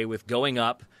okay with going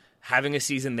up, having a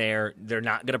season there. They're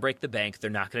not going to break the bank. They're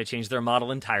not going to change their model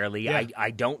entirely. Yeah.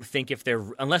 I don't think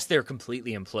unless they're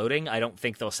completely imploding, I don't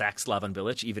think they'll sack Slaven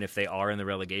Bilic, even if they are in the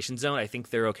relegation zone. I think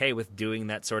they're okay with doing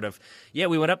that sort of, yeah,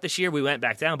 we went up this year, we went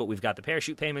back down, but we've got the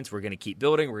parachute payments. We're going to keep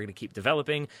building. We're going to keep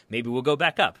developing. Maybe we'll go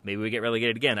back up. Maybe we get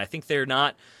relegated again. I think they're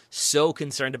not so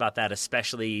concerned about that,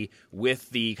 especially with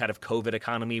the kind of COVID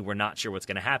economy. We're not sure what's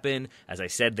going to happen. As I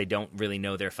said, they don't really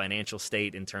know their financial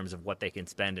state in terms of what they can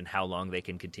spend and how long they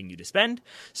can continue to spend.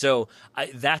 So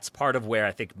that's part of where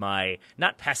I think my,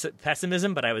 not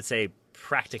pessimism, but I would say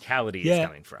practicality is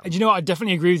coming from. And you know what? I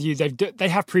definitely agree with you. They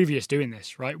have previous doing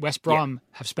this, right? West Brom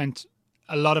have spent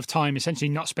a lot of time essentially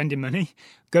not spending money,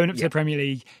 going up to the Premier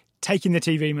League, taking the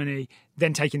TV money,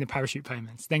 then taking the parachute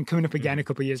payments, then coming up again a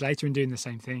couple of years later and doing the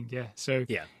same thing. Yeah. So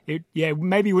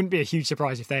maybe it wouldn't be a huge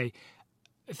surprise if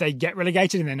they get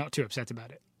relegated and they're not too upset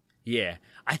about it. Yeah.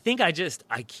 I think I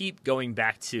keep going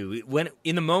back to when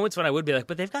in the moments when I would be like,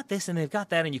 but they've got this and they've got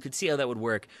that, and you could see how that would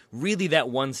work. Really, that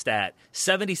one stat,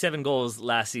 77 goals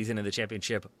last season in the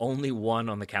championship, only one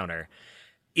on the counter,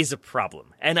 is a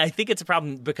problem. And I think it's a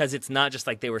problem because it's not just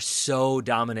like they were so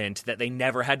dominant that they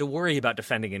never had to worry about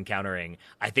defending and countering.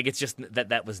 I think it's just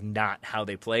that was not how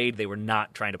they played. They were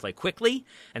not trying to play quickly.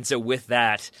 And so with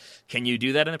that, can you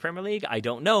do that in the Premier League? I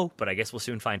don't know, but I guess we'll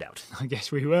soon find out. I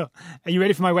guess we will. Are you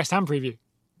ready for my West Ham preview?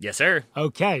 Yes, sir.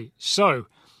 Okay, so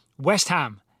West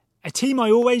Ham, a team I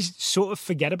always sort of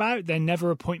forget about. They're never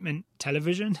appointment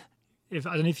television. I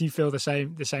don't know if you feel the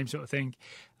same sort of thing.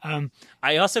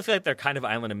 I also feel like they're kind of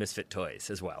Island of Misfit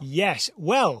Toys as well. Yes.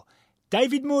 Well,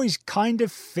 David Moyes kind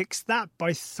of fixed that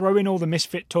by throwing all the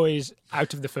Misfit Toys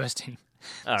out of the first team.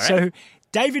 All right. So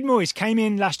David Moyes came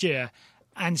in last year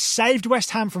and saved West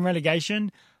Ham from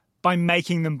relegation by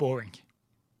making them boring.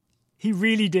 He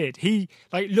really did. He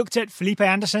looked at Felipe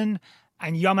Anderson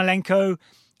and Yarmolenko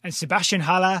and Sebastian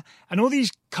Haller and all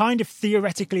these kind of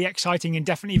theoretically exciting and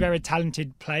definitely very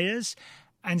talented players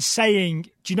and saying,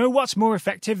 do you know what's more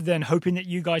effective than hoping that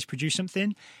you guys produce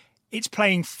something? It's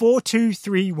playing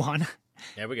 4-2-3-1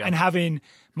 There we go. and having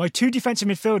my two defensive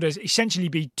midfielders essentially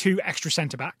be two extra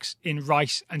centre-backs in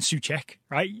Rice and Souček,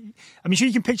 right? I'm sure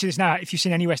you can picture this now if you've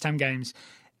seen any West Ham games.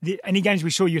 Any games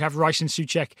we saw, you'd have Rice and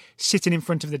Souček sitting in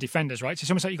front of the defenders, right? So it's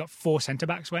almost like you've got four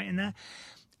centre-backs waiting there.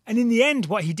 And in the end,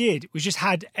 what he did was just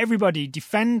had everybody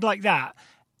defend like that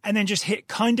and then just hit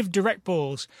kind of direct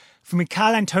balls from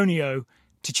Michail Antonio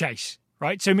to Chase,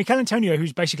 right? So Michail Antonio,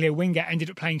 who's basically a winger,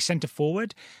 ended up playing centre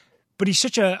forward, but he's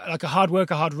such a hard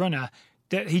worker, hard runner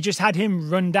that he just had him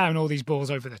run down all these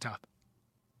balls over the top.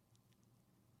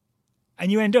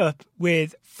 And you end up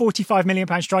with £45 million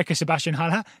striker Sebastian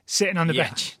Haller sitting on the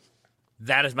bench.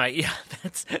 That is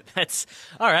that's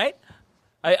all right.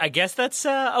 I guess that's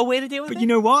a way to deal with it. But you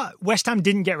know what? West Ham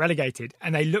didn't get relegated,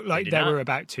 and they looked like they were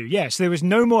about to. Yeah, so there was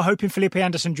no more hoping Felipe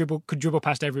Anderson could dribble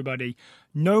past everybody.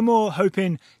 No more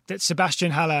hoping that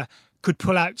Sebastian Haller could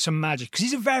pull out some magic, because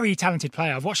he's a very talented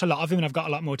player. I've watched a lot of him, and I've got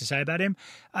a lot more to say about him.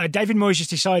 David Moyes just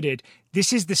decided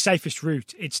this is the safest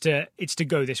route. It's to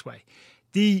go this way.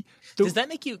 Does that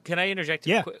make you? Can I interject?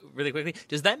 Yeah. Really quickly.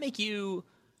 Does that make you?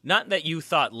 Not that you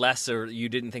thought less or you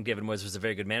didn't think David Moyes was a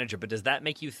very good manager, but does that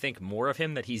make you think more of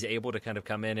him, that he's able to kind of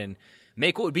come in and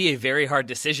make what would be a very hard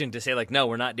decision to say, like, no,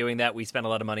 we're not doing that. We spent a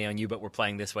lot of money on you, but we're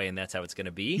playing this way, and that's how it's going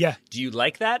to be? Yeah. Do you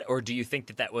like that, or do you think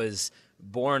that was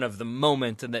born of the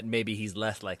moment and that maybe he's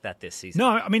less like that this season? No,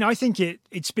 I mean, I think it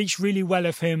speaks really well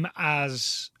of him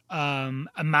as a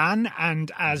man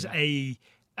and as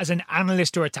an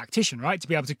analyst or a tactician, right? To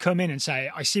be able to come in and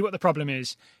say, I see what the problem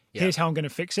is. Here's how I'm going to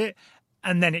fix it.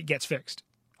 And then it gets fixed.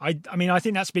 I mean, I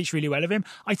think that speaks really well of him.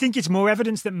 I think it's more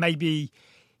evidence that maybe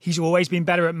he's always been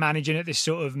better at managing at this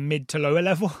sort of mid to lower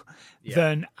level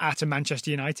than at a Manchester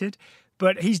United.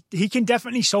 But he can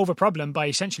definitely solve a problem by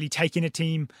essentially taking a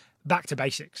team back to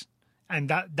basics.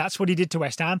 And that's what he did to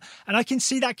West Ham. And I can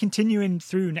see that continuing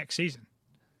through next season.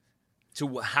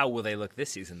 So how will they look this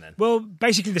season then? Well,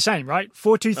 basically the same, right?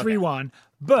 4-2-3-1. Okay.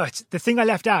 But the thing I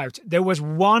left out, there was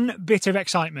one bit of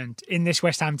excitement in this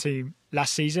West Ham team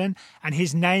last season, and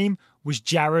his name was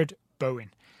Jarrod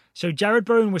Bowen. So Jarrod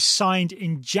Bowen was signed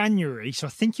in January. So I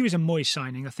think he was a Moyes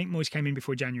signing. I think Moyes came in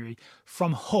before January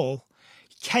from Hull.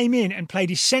 He came in and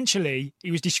played essentially,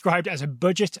 he was described as a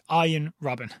budget Arjen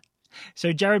Robben.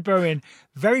 So Jarrod Bowen,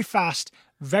 very fast,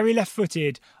 very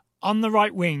left-footed, on the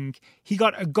right wing. He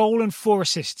got a goal and 4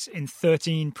 assists in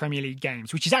 13 Premier League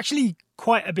games, which is actually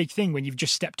quite a big thing when you've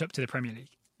just stepped up to the Premier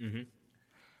League. Mm-hmm.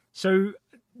 So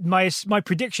my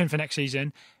prediction for next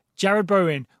season, Jarrod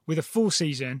Bowen with a full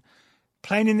season,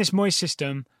 playing in this Moyes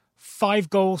system, 5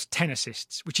 goals, 10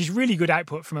 assists, which is really good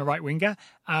output from a right winger.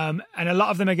 And a lot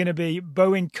of them are going to be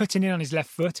Bowen cutting in on his left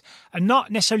foot, and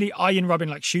not necessarily Arjen Robben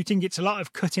like shooting. It's a lot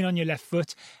of cutting on your left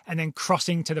foot and then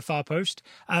crossing to the far post.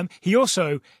 He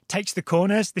also takes the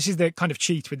corners. This is the kind of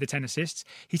cheat with the 10 assists.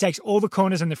 He takes all the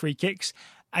corners and the free kicks,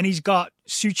 and he's got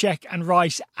Souček and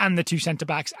Rice and the 2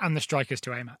 centre-backs and the strikers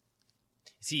to aim at.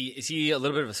 Is he a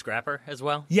little bit of a scrapper as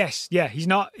well? Yes, yeah. He's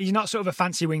not sort of a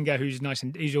fancy winger who's nice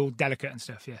and he's all delicate and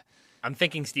stuff, yeah. I'm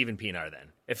thinking Steven Pienaar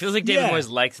then. It feels like David Moyes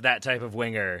likes that type of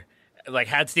winger. Like,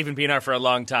 had Steven Pienaar for a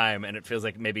long time, and it feels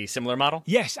like maybe a similar model.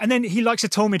 Yes, and then he likes a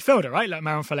tall midfielder, right? Like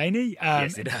Marouane Fellaini.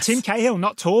 Yes, he does. Tim Cahill,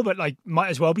 not tall, but like might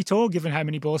as well be tall given how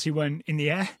many balls he won in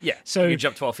the air. Yeah, so he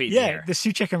jump 12 feet in the air. The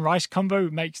Souček and Rice combo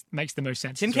makes the most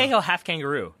sense. Tim Cahill, half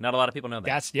kangaroo. Not a lot of people know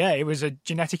that. It was a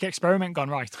genetic experiment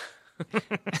gone right.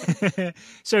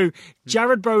 So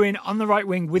Jarrod Bowen on the right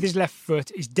wing with his left foot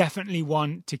is definitely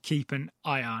one to keep an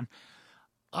eye on.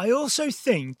 I also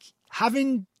think,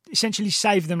 having essentially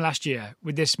saved them last year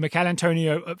with this Mikel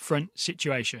Antonio up front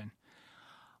situation,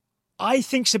 I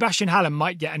think Sebastian Haller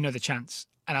might get another chance,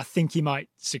 and I think he might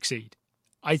succeed.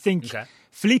 I think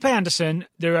Felipe Anderson,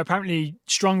 there are apparently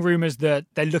strong rumours that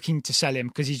they're looking to sell him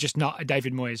because he's just not a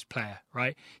David Moyes player,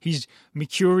 right? He's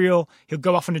mercurial. He'll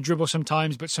go off on a dribble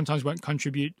sometimes, but sometimes won't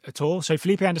contribute at all. So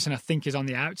Felipe Anderson, I think, is on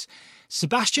the outs.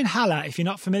 Sebastian Haller, if you're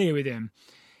not familiar with him,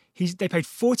 they paid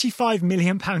 £45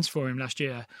 million for him last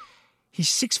year. He's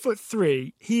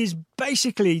 6'3". He is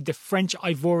basically the French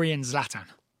Ivorian Zlatan.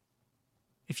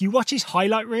 If you watch his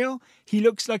highlight reel, he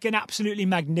looks like an absolutely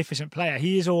magnificent player.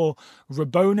 He is all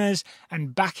Rabonas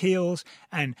and back heels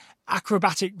and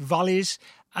acrobatic volleys.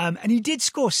 And he did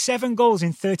score 7 goals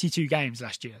in 32 games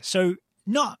last year. So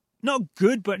not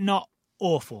good, but not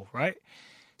awful, right?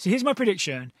 So here's my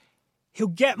prediction. He'll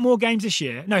get more games this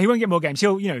year. No, he won't get more games.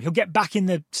 He'll get back in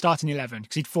the starting 11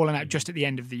 because he'd fallen out just at the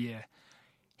end of the year.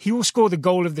 He will score the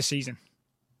goal of the season.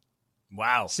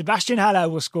 Wow. Sebastian Haller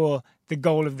will score the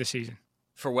goal of the season.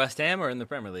 For West Ham or in the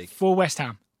Premier League? For West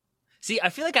Ham. See, I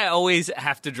feel like I always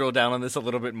have to drill down on this a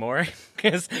little bit more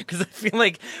because I feel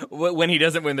like when he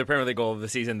doesn't win the Premier League goal of the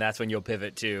season, that's when you'll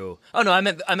pivot to. Oh no, I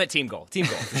meant team goal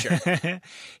for sure.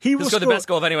 He'll score the best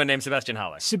goal of anyone named Sebastian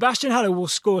Haller. Sebastian Haller will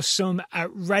score some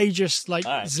outrageous,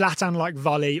 Zlatan-like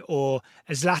volley or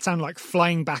a Zlatan-like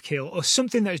flying back heel or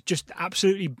something that just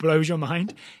absolutely blows your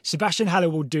mind. Sebastian Haller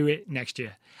will do it next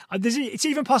year. It's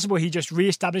even possible he just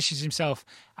reestablishes himself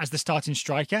as the starting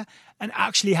striker and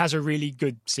actually has a really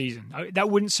good season. That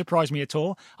wouldn't surprise me at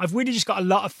all. I've really just got a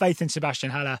lot of faith in Sebastian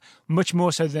Haller, much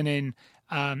more so than in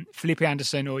Felipe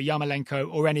Anderson or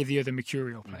Yarmolenko or any of the other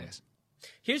mercurial players.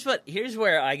 Here's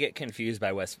where I get confused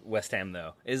by West Ham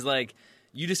though. Is like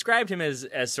you described him as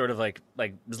sort of like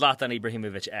Zlatan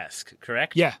Ibrahimovic-esque,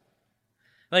 correct? Yeah.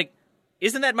 Like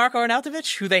isn't that Marko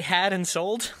Arnautovic who they had and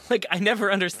sold? Like, I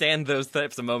never understand those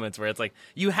types of moments where it's like,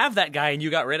 you have that guy and you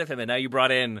got rid of him and now you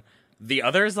brought in the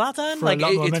other Zlatan? For like, a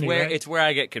lot more money, where right? it's where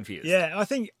I get confused. Yeah, I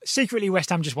think secretly West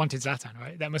Ham just wanted Zlatan,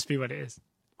 right? That must be what it is.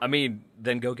 I mean,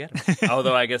 then go get him.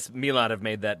 Although I guess Milan have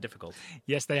made that difficult.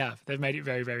 Yes, they have. They've made it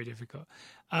very, very difficult.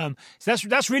 So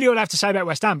that's really all I have to say about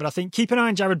West Ham. But I think keep an eye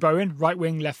on Jared Bowen, right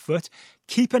wing, left foot.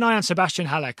 Keep an eye on Sebastian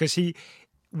Haller because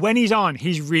when he's on,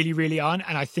 he's really, really on,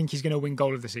 and I think he's going to win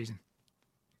goal of the season.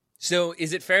 So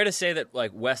is it fair to say that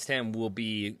like West Ham will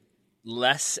be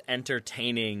less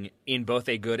entertaining in both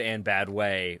a good and bad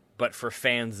way, but for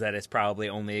fans that is probably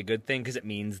only a good thing because it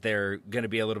means they're going to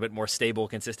be a little bit more stable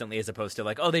consistently as opposed to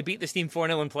like, oh, they beat this team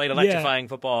 4-0 and played electrifying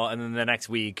football and then the next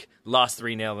week lost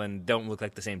 3-0 and don't look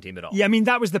like the same team at all. Yeah, I mean,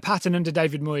 that was the pattern under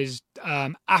David Moyes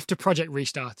after Project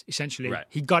Restart, essentially. Right.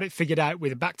 He got it figured out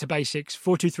with a back to basics,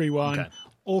 4-2-3-1,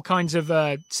 all kinds of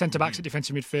centre-backs at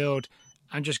defensive midfield,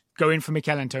 and just go in for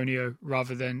Mikel Antonio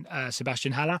rather than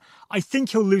Sebastian Haller. I think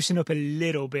he'll loosen up a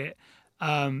little bit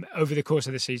over the course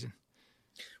of the season.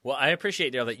 Well, I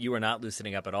appreciate, Dale, that you are not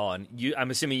loosening up at all. And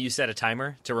I'm assuming you set a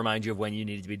timer to remind you of when you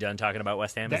needed to be done talking about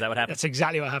West Ham. Is that what happened? That's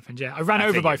exactly what happened, yeah. I ran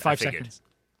over by 5 seconds.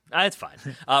 It's fine.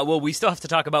 Well, we still have to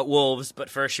talk about Wolves, but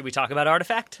first, should we talk about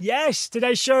Artifact? Yes,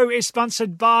 today's show is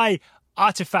sponsored by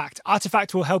Artifact.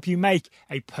 Artifact will help you make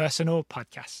a personal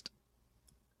podcast.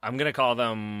 I'm going to call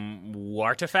them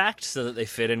Wartifact so that they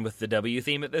fit in with the W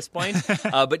theme at this point.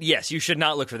 But yes, you should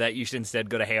not look for that. You should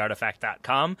instead go to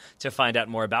heyartifact.com to find out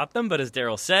more about them. But as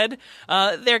Daryl said,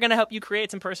 they're going to help you create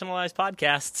some personalized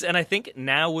podcasts. And I think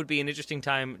now would be an interesting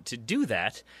time to do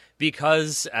that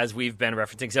because, as we've been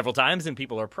referencing several times, and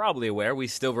people are probably aware, we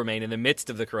still remain in the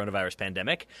midst of the coronavirus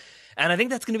pandemic. And I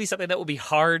think that's going to be something that will be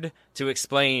hard to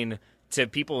explain to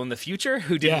people in the future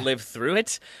who didn't live through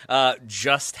it,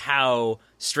 just how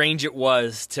strange it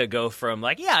was to go from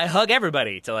like, yeah, I hug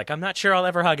everybody to like, I'm not sure I'll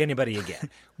ever hug anybody again.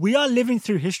 We are living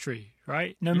through history,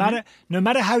 right? No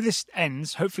matter how this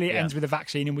ends, hopefully it ends with a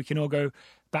vaccine and we can all go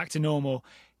back to normal.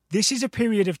 This is a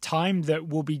period of time that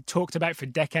will be talked about for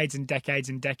decades and decades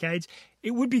and decades.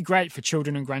 It would be great for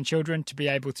children and grandchildren to be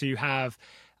able to have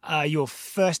your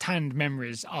first-hand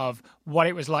memories of what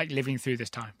it was like living through this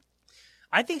time.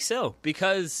 I think so,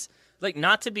 because, like,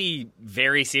 not to be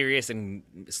very serious and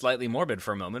slightly morbid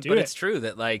for a moment, but it's true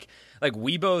that, like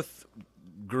we both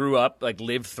grew up, like,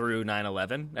 lived through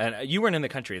 9/11, and you weren't in the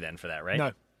country then for that, right?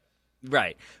 No.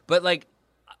 Right. But, like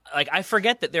I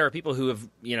forget that there are people who have,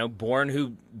 you know, born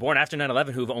after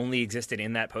 9/11 who have only existed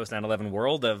in that post 9/11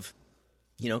 world of,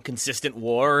 you know, consistent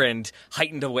war and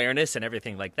heightened awareness and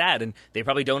everything like that. And they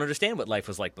probably don't understand what life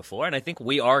was like before. And I think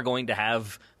we are going to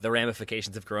have the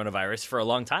ramifications of coronavirus for a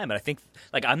long time. And I think,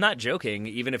 like, I'm not joking,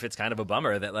 even if it's kind of a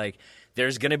bummer, that, like,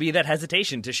 there's going to be that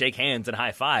hesitation to shake hands and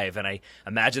high five. And I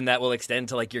imagine that will extend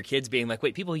to, like, your kids being like,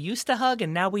 wait, people used to hug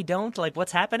and now we don't? Like,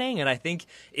 what's happening? And I think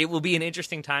it will be an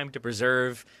interesting time to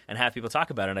preserve and have people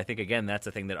talk about it. And I think, again, that's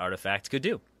a thing that Artifact could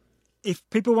do. If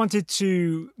people wanted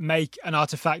to make an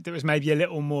artifact that was maybe a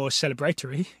little more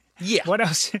celebratory, what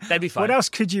else? That'd be fun. What else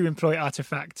could you employ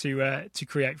Artifact to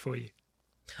create for you?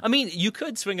 I mean, you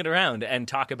could swing it around and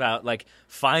talk about, like,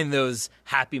 find those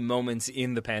happy moments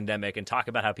in the pandemic and talk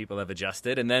about how people have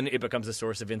adjusted, and then it becomes a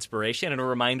source of inspiration and a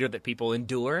reminder that people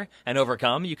endure and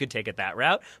overcome. You could take it that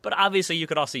route, but obviously you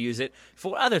could also use it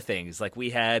for other things. Like, we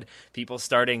had people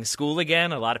starting school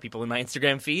again. A lot of people in my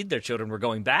Instagram feed, their children were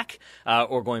going back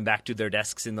or going back to their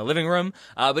desks in the living room.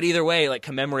 But either way, like,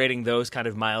 commemorating those kind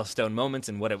of milestone moments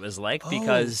and what it was like,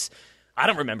 because I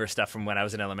don't remember stuff from when I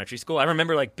was in elementary school. I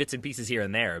remember, like, bits and pieces here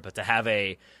and there, but to have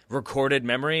a recorded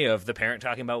memory of the parent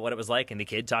talking about what it was like and the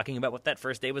kid talking about what that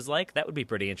first day was like, that would be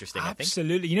pretty interesting, I think.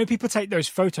 Absolutely. You know, people take those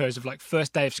photos of, like,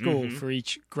 first day of school for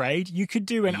each grade. You could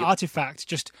do an artifact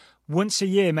just once a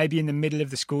year, maybe in the middle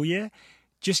of the school year,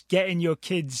 just getting your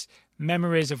kids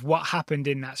memories of what happened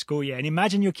in that school year. And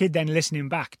imagine your kid then listening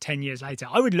back 10 years later.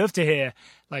 I would love to hear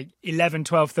like 11,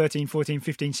 12, 13, 14,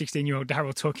 15, 16-year-old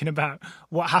Daryl talking about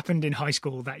what happened in high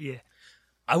school that year.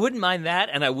 I wouldn't mind that,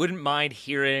 and I wouldn't mind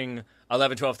hearing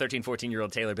 11, 12, 13,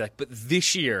 14-year-old Taylor be like, but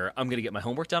this year I'm going to get my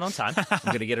homework done on time. I'm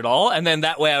going to get it all. And then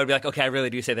that way I would be like, okay, I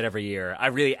really do say that every year. I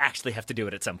really actually have to do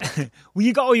it at some point. Well,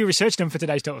 you got all your research done for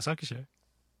today's Total Soccer Show.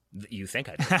 You think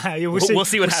I do. Yeah, We'll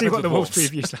see what happens with the Wolves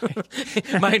Wolves. preview's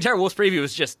like. My entire Wolves preview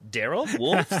was just Daryl,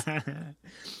 Wolves.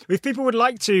 If people would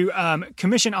like to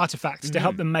commission Artifacts to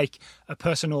help them make a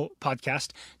personal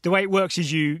podcast, the way it works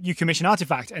is you commission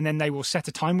Artifact, and then they will set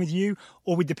a time with you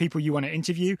or with the people you want to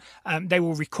interview. They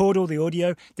will record all the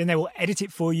audio, then they will edit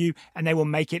it for you, and they will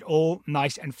make it all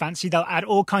nice and fancy. They'll add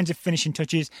all kinds of finishing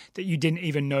touches that you didn't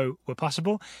even know were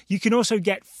possible. You can also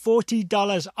get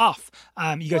 $40 off.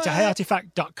 You go to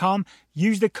heyartifact.com,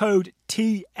 use the code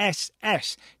TSS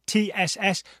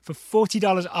for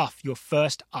 $40 off your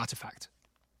first Artifact.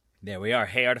 There we are,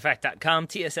 heyartifact.com,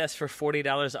 TSS for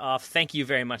 $40 off. Thank you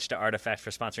very much to Artifact for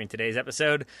sponsoring today's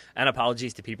episode, and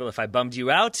apologies to people if I bummed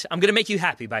you out. I'm going to make you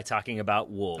happy by talking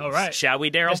about Wolves. All right. Shall we,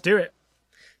 Daryl? Let's do it.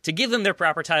 To give them their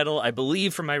proper title, I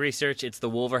believe from my research, it's the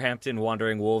Wolverhampton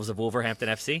Wandering Wolves of Wolverhampton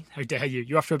FC. How dare you?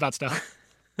 You're off to a bad start.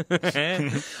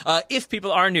 If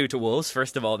people are new to Wolves,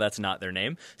 first of all, that's not their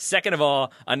name. Second of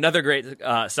all, another great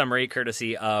summary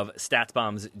courtesy of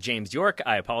StatsBomb's James York.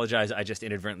 I apologize. I just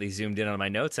inadvertently zoomed in on my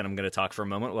notes, and I'm going to talk for a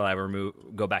moment while I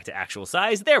go back to actual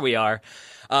size. There we are.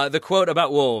 The quote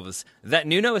about Wolves, that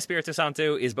Nuno Espirito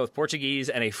Santo is both Portuguese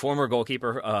and a former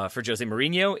goalkeeper for Jose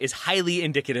Mourinho, is highly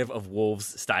indicative of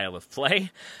Wolves' style of play.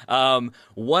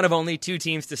 One of only 2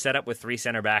 teams to set up with 3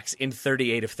 center backs in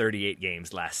 38 of 38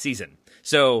 games last season.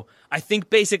 So I think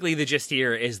basically the gist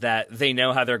here is that they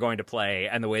know how they're going to play,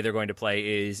 and the way they're going to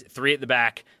play is 3 at the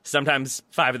back, sometimes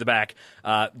 5 at the back,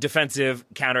 defensive,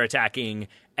 counterattacking,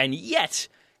 and yet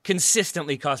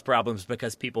consistently cause problems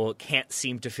because people can't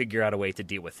seem to figure out a way to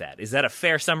deal with that. Is that a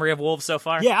fair summary of Wolves so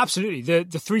far? Yeah, absolutely.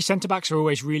 The 3 centre-backs are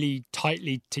always really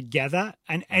tightly together,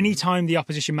 and any time the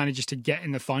opposition manages to get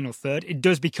in the final third, it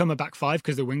does become a back 5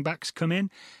 because the wing-backs come in.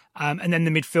 And then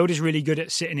the midfield is really good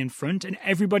at sitting in front, and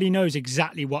everybody knows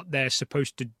exactly what they're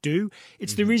supposed to do.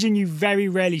 It's the reason you very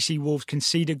rarely see Wolves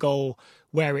concede a goal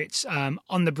where it's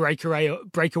on the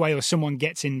breakaway or someone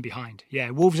gets in behind.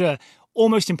 Yeah, Wolves are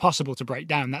almost impossible to break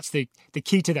down. That's the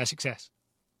key to their success.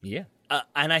 Yeah.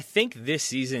 And I think this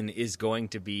season is going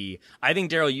to be... I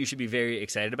think, Daryl, you should be very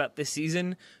excited about this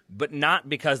season, but not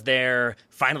because they're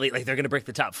finally... they're going to break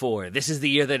the top 4. This is the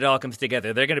year that it all comes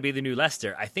together. They're going to be the new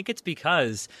Leicester. I think it's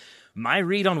because my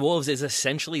read on Wolves is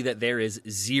essentially that there is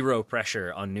zero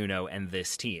pressure on Nuno and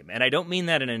this team. And I don't mean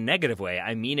that in a negative way.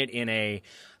 I mean it in a...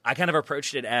 I kind of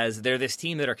approached it as they're this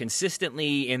team that are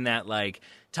consistently in that,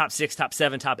 top 6, top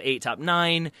 7, top 8, top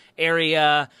 9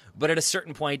 area. But at a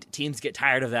certain point, teams get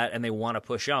tired of that and they want to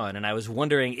push on. And I was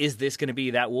wondering, is this going to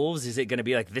be that Wolves? Is it going to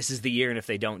be this is the year, and if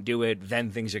they don't do it,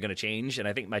 then things are going to change? And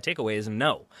I think my takeaway is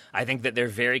no. I think that they're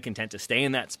very content to stay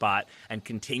in that spot and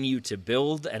continue to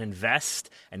build and invest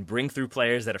and bring through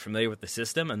players that are familiar with the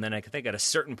system. And then I think at a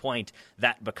certain point,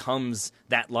 that becomes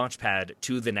that launch pad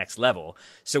to the next level.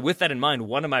 So with that in mind,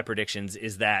 one of my predictions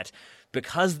is that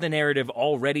because the narrative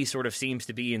already sort of seems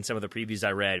to be in some of the previews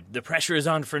I read, the pressure is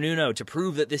on for Nuno to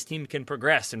prove that this team can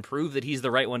progress and prove that he's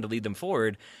the right one to lead them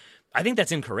forward. I think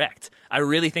that's incorrect. I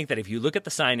really think that if you look at the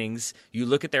signings, you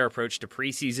look at their approach to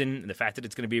preseason, the fact that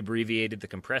it's going to be abbreviated, the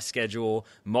compressed schedule,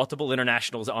 multiple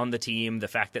internationals on the team, the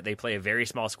fact that they play a very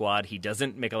small squad, he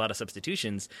doesn't make a lot of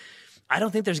substitutions, I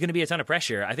don't think there's going to be a ton of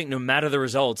pressure. I think no matter the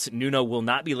results, Nuno will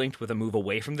not be linked with a move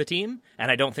away from the team,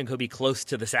 and I don't think he'll be close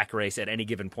to the sack race at any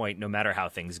given point, no matter how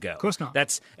things go. Of course not.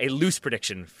 That's a loose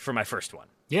prediction for my first one.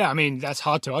 Yeah, I mean, that's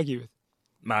hard to argue with.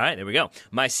 All right, there we go.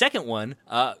 My second one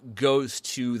goes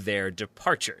to their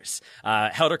departures.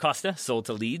 Helder Costa sold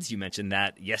to Leeds. You mentioned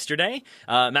that yesterday.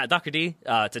 Matt Doherty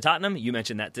to Tottenham. You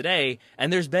mentioned that today.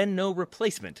 And there's been no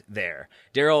replacement there.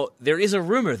 Daryl, there is a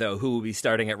rumor, though, who will be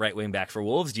starting at right wing back for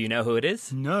Wolves. Do you know who it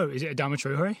is? No. Is it Adama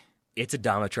Traore? It's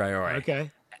Adama Traore.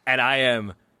 Okay. And I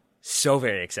am so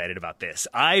very excited about this.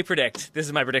 I predict, this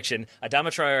is my prediction, Adama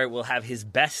Traore will have his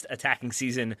best attacking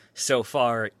season so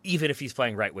far, even if he's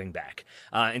playing right wing back.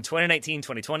 In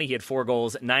 2019-2020, he had 4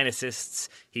 goals, 9 assists.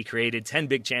 He created 10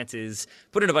 big chances,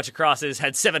 put in a bunch of crosses,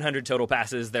 had 700 total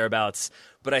passes, thereabouts.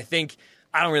 But I think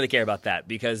I don't really care about that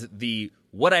because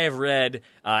what I have read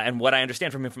and what I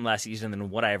understand from him from last season and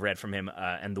what I have read from him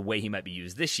and the way he might be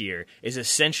used this year is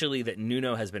essentially that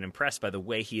Nuno has been impressed by the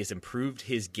way he has improved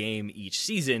his game each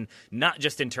season, not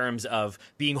just in terms of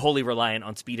being wholly reliant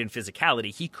on speed and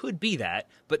physicality. He could be that,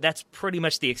 but that's pretty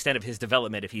much the extent of his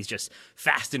development if he's just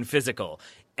fast and physical.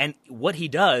 And what he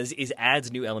does is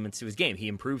adds new elements to his game. He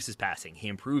improves his passing, he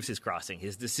improves his crossing,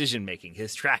 his decision-making,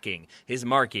 his tracking, his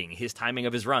marking, his timing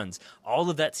of his runs.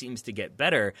 All of that seems to get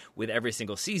better with every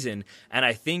single season. And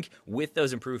I think with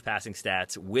those improved passing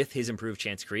stats, with his improved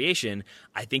chance creation,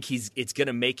 I think it's going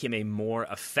to make him a more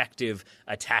effective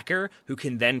attacker who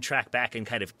can then track back and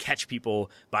kind of catch people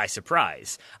by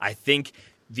surprise. I think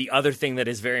the other thing that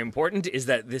is very important is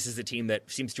that this is a team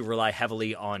that seems to rely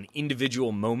heavily on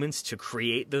individual moments to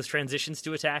create those transitions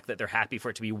to attack, that they're happy for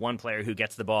it to be one player who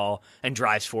gets the ball and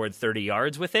drives forward 30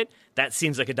 yards with it. That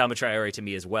seems like Adama Traore to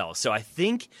me as well. So I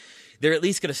think they're at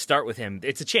least going to start with him.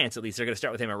 It's a chance, at least. They're going to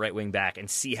start with him at right wing back and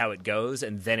see how it goes,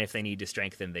 and then if they need to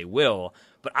strengthen, they will.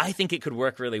 But I think it could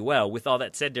work really well. With all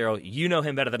that said, Daryl, you know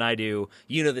him better than I do.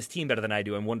 You know this team better than I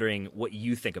do. I'm wondering what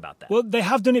you think about that. Well, they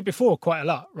have done it before quite a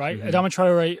lot, right? Mm-hmm. Adama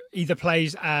Traore either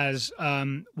plays as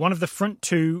one of the front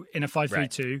two in a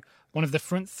 5-3-2, right, one of the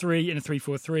front three in a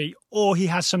 3-4-3, or he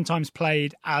has sometimes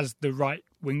played as the right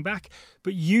wing back.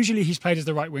 But usually he's played as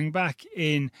the right wing back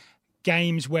in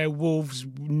games where Wolves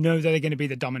know that they're going to be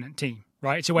the dominant team,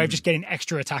 right? It's a way of just getting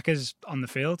extra attackers on the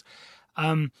field.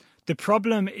 The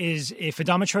problem is if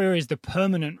Adama Traore is the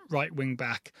permanent right wing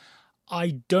back,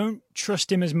 I don't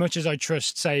trust him as much as I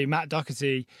trust, say, Matt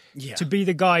Doherty to be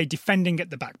the guy defending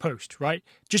at the back post, right?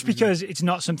 Just because it's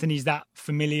not something he's that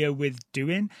familiar with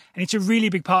doing. And it's a really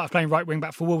big part of playing right wing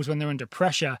back for Wolves when they're under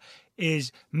pressure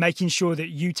is making sure that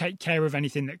you take care of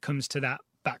anything that comes to that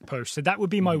back post. So that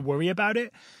would be my worry about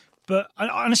it. But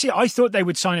honestly, I thought they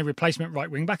would sign a replacement right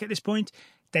wing back at this point.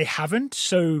 They haven't.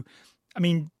 So, I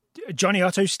mean, Johnny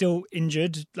Otto's still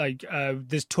injured. Like,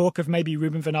 there's talk of maybe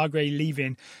Ruben Vinagre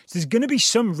leaving. So there's going to be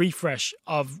some refresh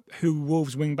of who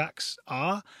Wolves wing backs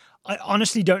are. I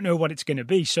honestly don't know what it's going to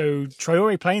be. So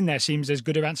Traore playing there seems as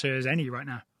good an answer as any right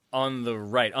now. On the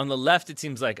right. On the left, it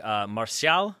seems like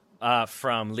Martial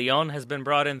from Lyon has been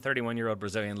brought in, 31-year-old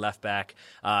Brazilian left back.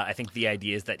 I think the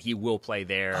idea is that he will play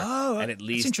there and at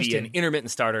least be an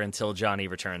intermittent starter until Johnny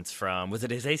returns from, was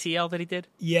it his ACL that he did?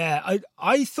 Yeah,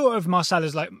 I thought of Marcel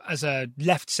as a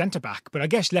left centre-back, but I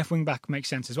guess left wing-back makes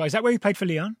sense as well. Is that where he played for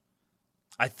Lyon?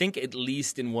 I think at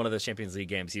least in one of the Champions League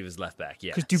games he was left back,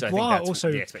 yeah. Because Dubois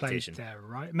also played there,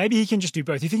 right? Maybe he can just do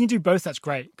both. If he can do both, that's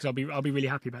great, because I'll be really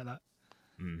happy about that.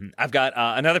 Mm-hmm. I've got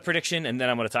another prediction, and then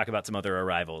I'm going to talk about some other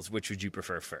arrivals. Which would you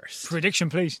prefer first? Prediction,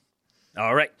 please.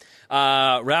 All right.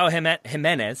 Raul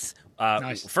Jimenez,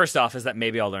 nice. First off, is that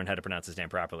maybe I'll learn how to pronounce his name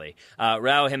properly.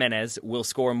 Raul Jimenez will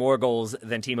score more goals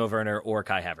than Timo Werner or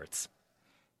Kai Havertz.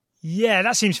 Yeah,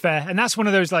 that seems fair. And that's one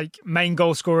of those like main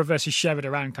goal scorer versus shove it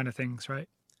around kind of things, right?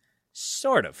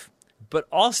 Sort of. But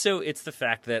also it's the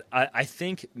fact that I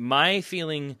think my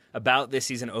feeling about this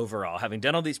season overall, having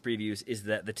done all these previews, is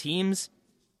that the teams,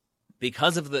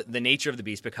 because of the nature of the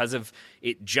beast, because of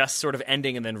it just sort of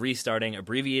ending and then restarting,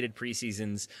 abbreviated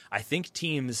preseasons, I think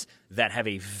teams that have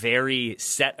a very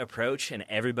set approach and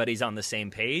everybody's on the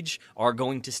same page are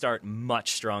going to start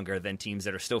much stronger than teams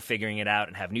that are still figuring it out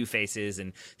and have new faces,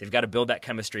 and they've got to build that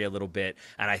chemistry a little bit.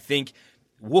 And I think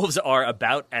Wolves are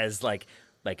about as like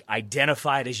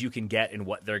identified as you can get in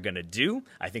what they're going to do.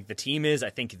 I think the team is.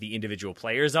 I think the individual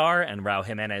players are, and Raul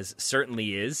Jimenez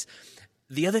certainly is.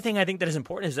 The other thing I think that is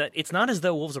important is that it's not as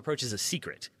though Wolves' approach is a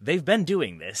secret. They've been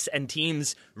doing this, and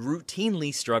teams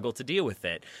routinely struggle to deal with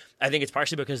it. I think it's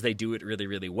partially because they do it really,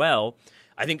 really well.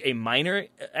 I think a minor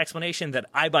explanation that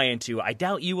I buy into, I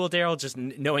doubt you will, Daryl, just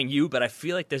knowing you, but I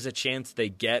feel like there's a chance they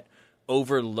get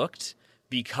overlooked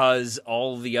because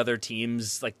all the other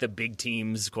teams, like the big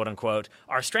teams, quote unquote,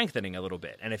 are strengthening a little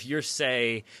bit. And if you're,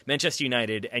 say, Manchester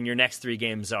United and your next three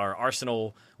games are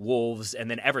Arsenal, Wolves,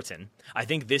 and then Everton, I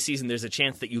think this season there's a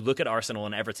chance that you look at Arsenal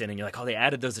and Everton and you're like, oh, they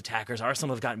added those attackers.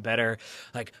 Arsenal have gotten better.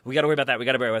 Like, we got to worry about that. We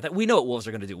got to worry about that. We know what Wolves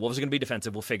are going to do. Wolves are going to be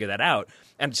defensive. We'll figure that out.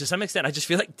 And to some extent, I just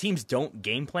feel like teams don't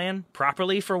game plan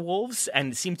properly for Wolves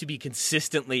and seem to be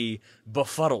consistently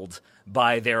befuddled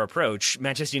by their approach,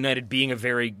 Manchester United being a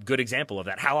very good example of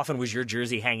that. How often was your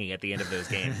jersey hanging at the end of those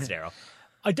games, Daryl?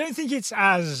 I don't think it's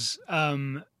as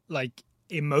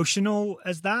emotional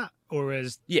as that or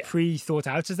as pre-thought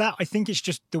out as that. I think it's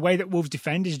just the way that Wolves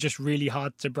defend is just really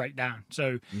hard to break down.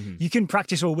 So you can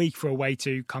practice all week for a way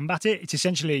to combat it. It's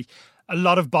essentially a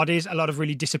lot of bodies, a lot of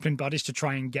really disciplined bodies to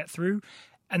try and get through.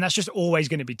 And that's just always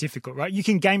going to be difficult, right? You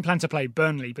can game plan to play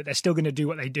Burnley, but they're still going to do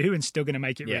what they do and still going to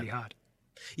make it really hard.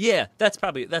 Yeah, that's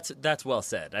well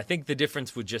said. I think the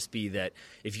difference would just be that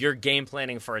if you're game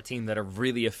planning for a team that are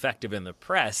really effective in the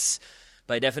press,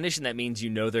 by definition that means you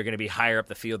know they're going to be higher up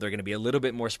the field. They're going to be a little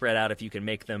bit more spread out if you can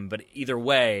make them. But either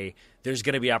way, there's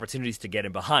going to be opportunities to get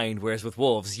in behind. Whereas with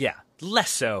Wolves, less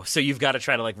so. So you've got to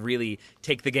try to like really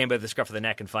take the game by the scruff of the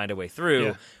neck and find a way through.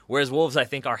 Yeah. Whereas Wolves, I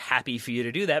think, are happy for you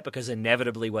to do that because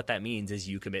inevitably what that means is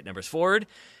you commit numbers forward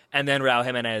and then Raul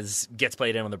Jimenez gets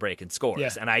played in on the break and scores. Yeah.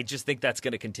 And I just think that's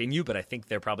going to continue, but I think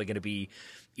they're probably going to be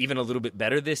even a little bit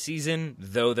better this season,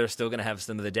 though they're still going to have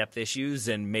some of the depth issues,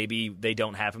 and maybe they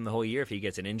don't have him the whole year if he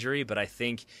gets an injury, but I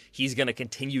think he's going to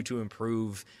continue to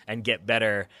improve and get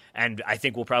better, and I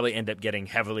think we'll probably end up getting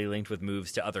heavily linked with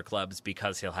moves to other clubs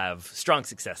because he'll have strong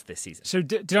success this season. So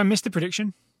did I miss the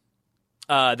prediction?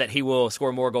 That he will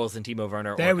score more goals than Timo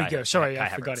Werner. There or we Kai, go. Sorry, Kai I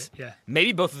forgot Havertz. it. Yeah,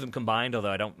 Maybe both of them combined,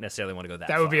 although I don't necessarily want to go that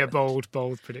far. that would be a bold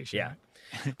prediction. Yeah.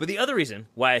 But the other reason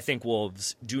why I think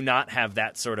Wolves do not have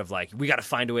that sort of like, we got to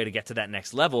find a way to get to that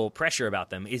next level pressure about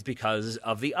them is because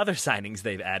of the other signings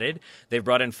they've added. They've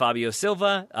brought in Fabio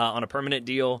Silva on a permanent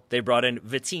deal. They brought in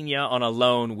Vitinha on a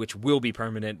loan, which will be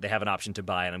permanent. They have an option to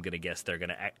buy, and I'm going to guess they're going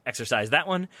to exercise that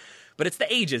one. But it's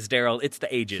the ages, Daryl. It's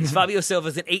the ages. Fabio Silva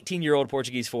is an 18-year-old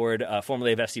Portuguese forward,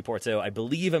 formerly of FC Porto. I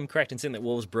believe I'm correct in saying that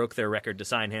Wolves broke their record to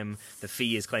sign him. The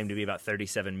fee is claimed to be about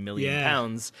 £37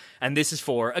 million. And this is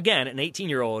for, again, an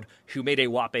 18-year-old who made a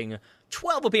whopping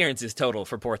 12 appearances total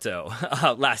for Porto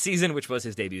last season, which was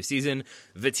his debut season.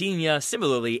 Vitinha,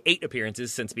 similarly, 8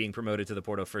 appearances since being promoted to the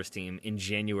Porto first team in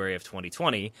January of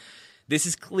 2020. This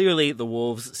is clearly the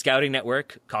Wolves scouting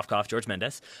network, cough, cough, George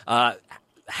Mendes,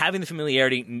 having the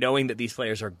familiarity, knowing that these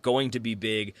players are going to be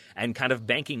big and kind of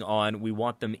banking on, we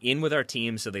want them in with our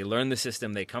team so they learn the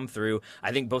system, they come through.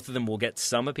 I think both of them will get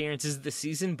some appearances this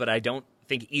season, but I don't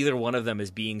think either one of them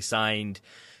is being signed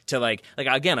to like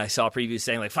again, I saw previews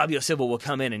saying like Fabio Silva will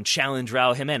come in and challenge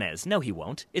Raul Jimenez. No, he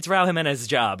won't. It's Raul Jimenez's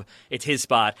job. It's his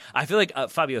spot. I feel like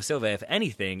Fabio Silva, if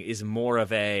anything, is more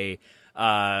of a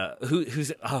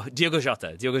Diogo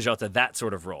Jota, that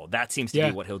sort of role. That seems to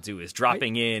be what he'll do, is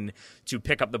dropping in to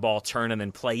pick up the ball, turn, and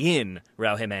then play in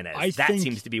Raul Jimenez. That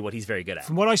seems to be what he's very good at.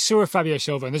 From what I saw of Fabio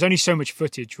Silva, and there's only so much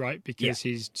footage, right, because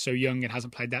he's so young and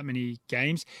hasn't played that many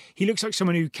games, he looks like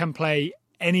someone who can play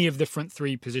any of the front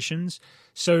three positions.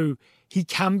 So he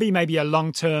can be maybe a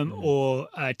long-term or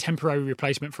a temporary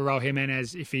replacement for Raul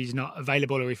Jimenez if he's not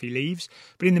available or if he leaves.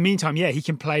 But in the meantime, he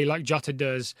can play like Jota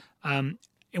does,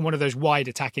 in one of those wide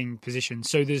attacking positions.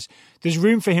 So there's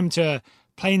room for him to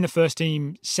play in the first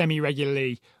team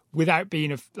semi-regularly without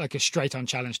being a straight-on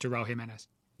challenge to Raul Jimenez.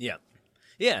 Yeah.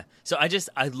 Yeah. So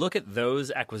I look at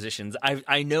those acquisitions.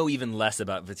 I know even less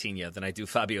about Vitinha than I do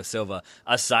Fabio Silva.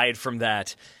 Aside from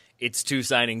that, it's two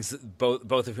signings,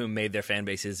 both of whom made their fan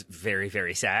bases very,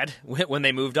 very sad when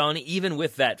they moved on. Even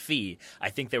with that fee, I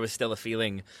think there was still a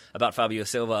feeling about Fabio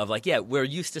Silva of like, we're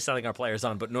used to selling our players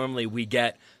on, but normally we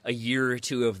get a year or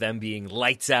two of them being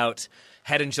lights out,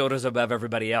 head and shoulders above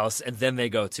everybody else, and then they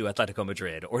go to Atletico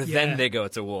Madrid, or then they go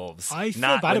to Wolves. I feel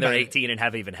not bad when they're about 18 and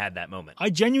haven't even had that moment.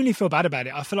 I genuinely feel bad about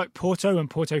it. I feel like Porto and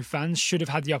Porto fans should have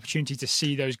had the opportunity to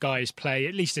see those guys play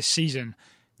at least a season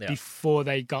before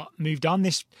they got moved on.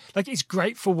 It's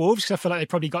great for Wolves because I feel like they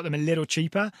probably got them a little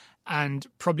cheaper, and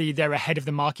probably they're ahead of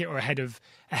the market or ahead of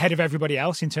everybody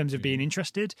else in terms of being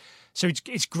interested. So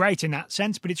it's great in that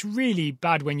sense, but it's really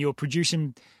bad when you're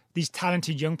producing these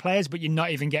talented young players, but you're not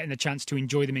even getting the chance to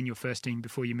enjoy them in your first team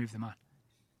before you move them on.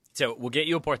 So we'll get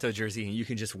you a Porto jersey, and you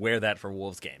can just wear that for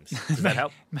Wolves games. Does that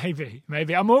help? Maybe.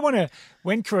 I more want to,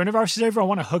 when coronavirus is over, I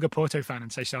want to hug a Porto fan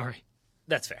and say sorry.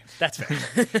 That's fair.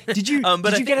 Did you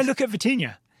get a look at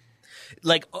Vitinha?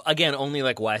 Like, again, only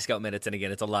like Y-Scout minutes, and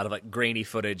again, it's a lot of like grainy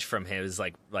footage from his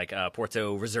like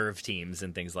Porto reserve teams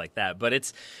and things like that.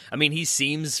 But he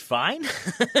seems fine.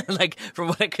 Like, from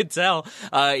what I could tell,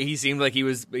 he seemed like he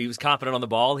was confident on the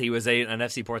ball. He was an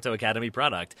FC Porto Academy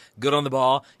product. Good on the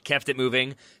ball, kept it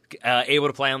moving, able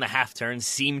to play on the half turn,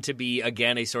 seemed to be,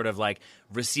 again, a sort of like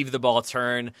receive the ball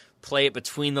turn, play it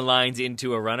between the lines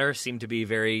into a runner, seemed to be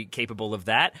very capable of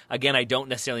that. Again, I don't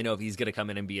necessarily know if he's going to come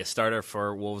in and be a starter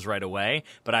for Wolves right away,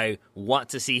 but I want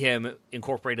to see him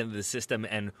incorporated into the system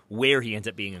and where he ends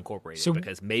up being incorporated,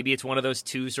 because maybe it's one of those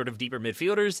two sort of deeper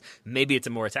midfielders, maybe it's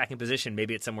a more attacking position,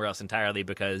 maybe it's somewhere else entirely,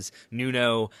 because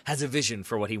Nuno has a vision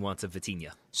for what he wants of Vitinha.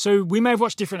 So we may have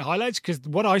watched different highlights, because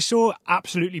what I saw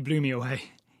absolutely blew me away.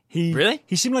 Really?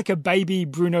 He seemed like a baby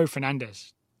Bruno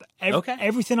Fernandes.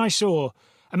 Everything I saw,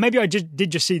 and maybe I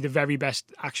did see the very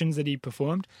best actions that he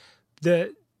performed.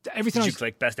 Everything. Did you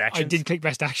click best actions? I did click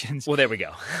best actions. Well, there we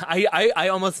go. I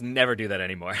almost never do that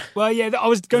anymore. Well, yeah, I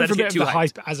was going for a bit of the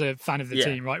hype as a fan of the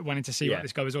team, right? Wanting to see what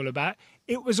this guy was all about.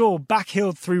 It was all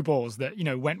backheel through balls that,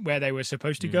 went where they were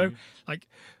supposed to go. Like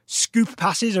scoop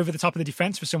passes over the top of the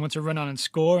defence for someone to run on and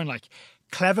score, and like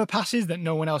clever passes that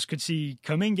no one else could see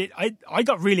coming. I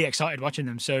got really excited watching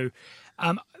them. So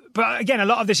but again, a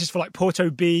lot of this is for like Porto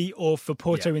B or for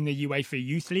Porto Yeah. in the UEFA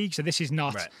Youth League. So this is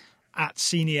not Right. at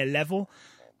senior level.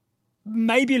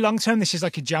 Maybe long term, this is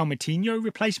like a João Moutinho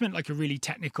replacement, like a really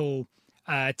technical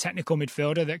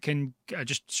midfielder that can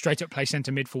just straight up play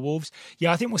centre mid for Wolves.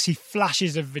 Yeah, I think we'll see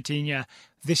flashes of Vitinha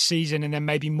this season, and then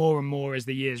maybe more and more as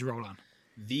the years roll on.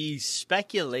 The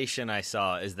speculation I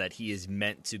saw is that he is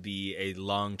meant to be a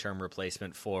long-term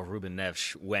replacement for Ruben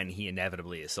Neves when he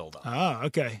inevitably is sold off. Oh,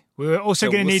 okay. We're also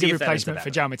So going to we'll need see a if that ends replacement up for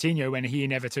João Moutinho when he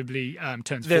inevitably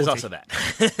turns 40. There's also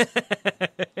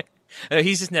that.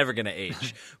 He's just never going to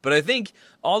age. But I think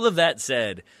all of that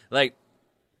said, like,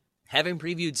 having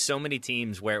previewed so many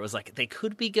teams where it was like they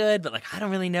could be good, but like I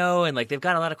don't really know, and like they've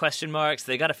got a lot of question marks,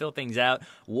 they got to fill things out.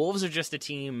 Wolves are just a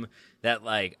team that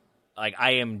like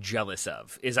I am jealous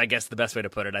of, is I guess the best way to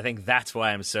put it. I think that's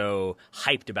why I'm so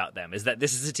hyped about them, is that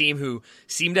this is a team who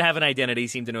seem to have an identity,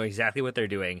 seem to know exactly what they're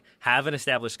doing, have an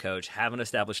established coach, have an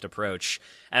established approach,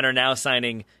 and are now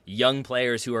signing young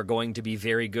players who are going to be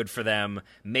very good for them,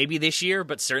 maybe this year,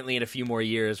 but certainly in a few more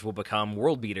years will become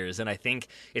world beaters. And I think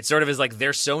it sort of is like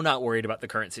they're so not worried about the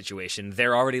current situation.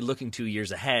 They're already looking 2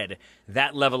 years ahead.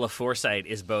 That level of foresight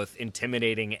is both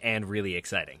intimidating and really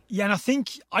exciting. Yeah, and I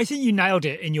think you nailed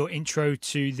it in your intro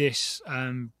to this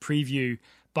preview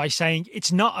by saying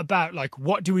it's not about like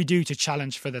what do we do to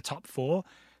challenge for the top four,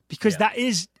 because that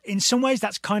is in some ways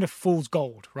that's kind of fool's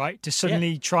gold, right? To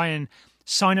suddenly try and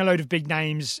sign a load of big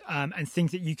names and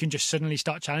think that you can just suddenly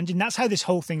start challenging. That's how this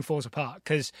whole thing falls apart,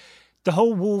 because the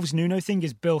whole Wolves Nuno thing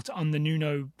is built on the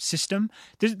Nuno system.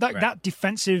 There's that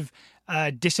defensive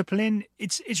discipline.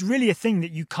 It's really a thing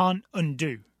that you can't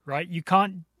undo, right? You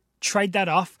can't trade that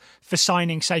off for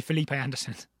signing, say, Felipe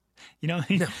Anderson. You know what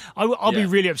I mean? No. I'll be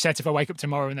really upset if I wake up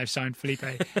tomorrow and they've signed Felipe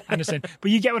Anderson.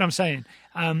 But you get what I'm saying.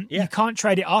 You can't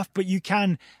trade it off, but you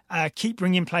can keep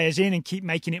bringing players in and keep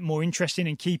making it more interesting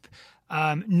and keep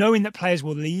knowing that players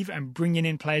will leave and bringing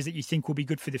in players that you think will be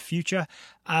good for the future,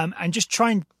 and just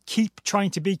keep trying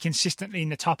to be consistently in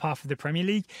the top half of the Premier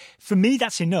League. For me,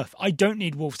 that's enough. I don't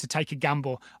need Wolves to take a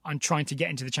gamble on trying to get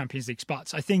into the Champions League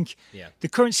spots. I think the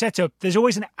current setup, there's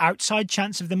always an outside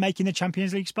chance of them making the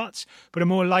Champions League spots, but a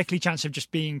more likely chance of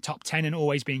just being top 10 and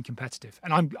always being competitive.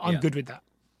 And I'm good with that.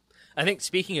 I think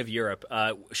speaking of Europe,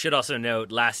 should also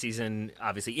note last season,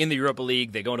 obviously in the Europa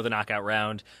League, they go into the knockout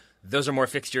round. Those are more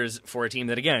fixtures for a team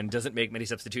that, again, doesn't make many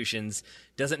substitutions,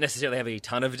 doesn't necessarily have a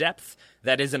ton of depth.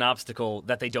 That is an obstacle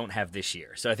that they don't have this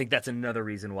year. So I think that's another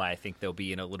reason why I think they'll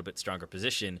be in a little bit stronger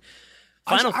position.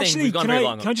 Final thing, we've gone very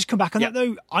long. Can I just come back on that,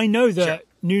 though? I know that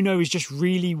Nuno is just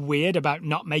really weird about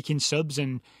not making subs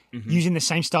and using the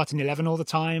same starting 11 all the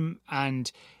time.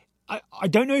 And I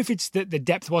don't know if it's that the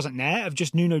depth wasn't there, of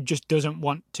just Nuno just doesn't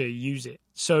want to use it.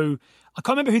 So I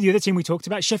can't remember who the other team we talked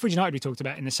about, Sheffield United we talked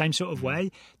about in the same sort of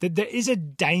way, that there is a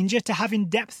danger to having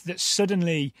depth that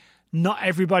suddenly not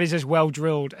everybody's as well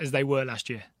drilled as they were last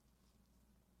year.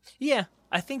 Yeah,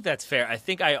 I think that's fair. I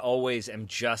think I always am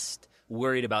just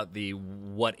worried about the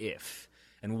what if.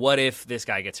 And what if this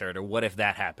guy gets hurt, or what if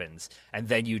that happens, and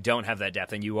then you don't have that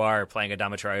depth, and you are playing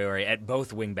Adama Traore at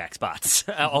both wing-back spots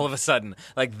all of a sudden?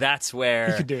 Like, that's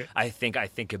where I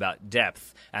think about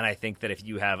depth. And I think that if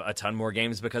you have a ton more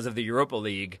games because of the Europa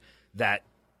League, that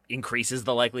increases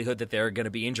the likelihood that there are going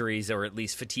to be injuries or at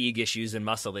least fatigue issues and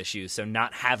muscle issues. So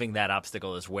not having that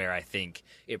obstacle is where I think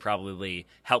it probably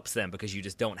helps them, because you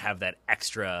just don't have that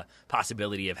extra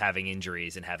possibility of having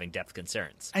injuries and having depth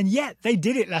concerns. And yet they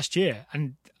did it last year.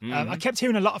 And I kept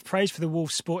hearing a lot of praise for the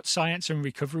Wolves sports science and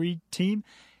recovery team,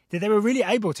 that they were really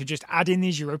able to just add in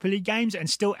these Europa League games and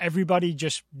still everybody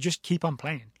just keep on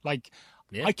playing. Like,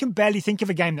 I can barely think of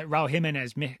a game that Raul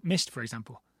Jimenez missed, for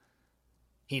example.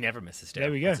 He never misses.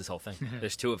 There we go. That's his whole thing.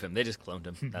 There's two of him. They just cloned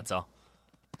him. That's all.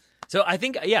 So I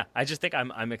think, I just think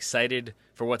I'm excited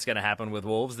for what's going to happen with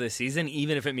Wolves this season,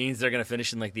 even if it means they're going to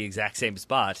finish in like the exact same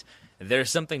spot. There's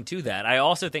something to that. I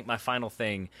also think my final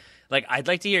thing, like, I'd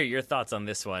like to hear your thoughts on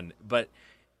this one, but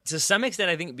to some extent,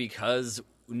 I think because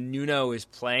Nuno is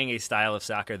playing a style of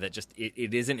soccer that just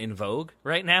it isn't in vogue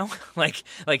right now. like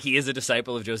he is a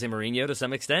disciple of Jose Mourinho to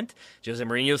some extent. Jose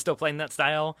Mourinho is still playing that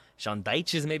style. Sean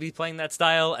Dyche is maybe playing that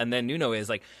style, and then Nuno is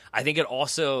like. I think it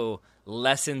also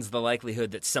lessens the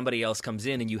likelihood that somebody else comes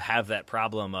in and you have that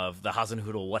problem of the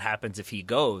Hasenhüttl. What happens if he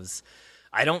goes?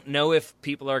 I don't know if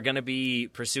people are going to be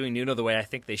pursuing Nuno the way I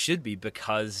think they should be,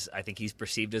 because I think he's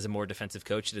perceived as a more defensive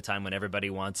coach at a time when everybody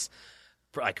wants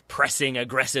like pressing,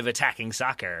 aggressive, attacking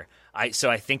soccer. So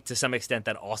I think to some extent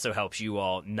that also helps you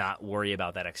all not worry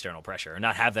about that external pressure, or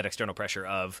not have that external pressure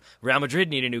of Real Madrid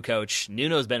need a new coach.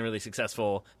 Nuno's been really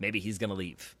successful. Maybe he's going to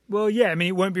leave. Well, yeah, I mean,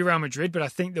 it won't be Real Madrid, but I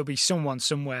think there'll be someone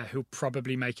somewhere who'll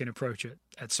probably make an approach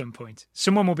at some point.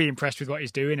 Someone will be impressed with what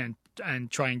he's doing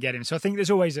and try and get him. So I think there's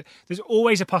always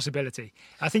a possibility.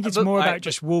 I think it's more about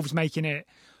just Wolves making it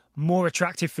more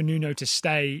attractive for Nuno to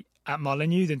stay at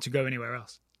Molineux than to go anywhere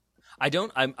else.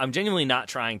 I'm genuinely not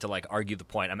trying to like argue the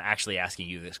point. I'm actually asking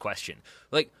you this question.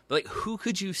 Like who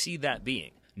could you see that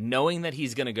being? Knowing that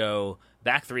he's going to go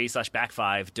back 3/back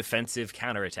 5, defensive,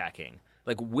 counterattacking.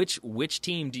 Like which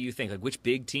team do you think, like which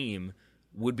big team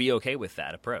would be okay with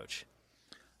that approach?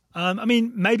 I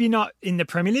mean, maybe not in the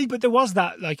Premier League, but there was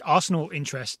that like Arsenal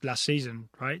interest last season,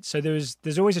 right? So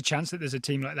there's always a chance that there's a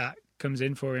team like that comes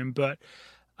in for him, but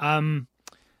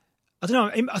I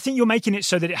don't know. I think you're making it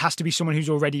so that it has to be someone who's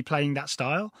already playing that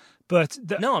style. But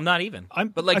no, I'm not even.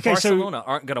 But like Barcelona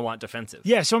aren't going to want defensive.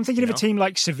 Yeah, so I'm thinking of a team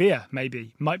like Sevilla,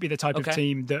 maybe. Might be the type of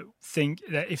team that think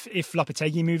that if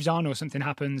Lopetegui moves on or something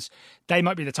happens, they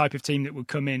might be the type of team that would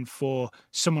come in for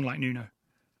someone like Nuno.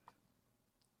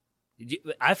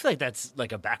 I feel like that's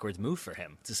like a backwards move for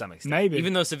him to some extent. Maybe.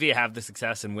 Even though Sevilla have the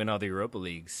success and win all the Europa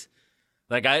Leagues.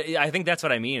 Like, I think that's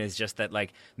what I mean, is just that,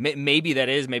 like, maybe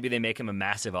they make him a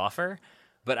massive offer.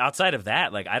 But outside of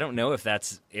that, like, I don't know if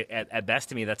that's, at best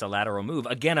to me, that's a lateral move.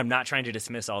 Again, I'm not trying to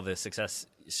dismiss all the success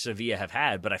Sevilla have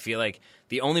had, but I feel like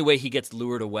the only way he gets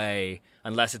lured away,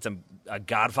 unless it's a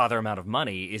godfather amount of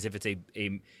money, is if it's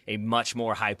a much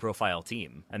more high-profile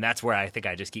team. And that's where I think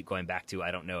I just keep going back to,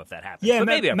 I don't know if that happens. Yeah,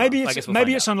 but maybe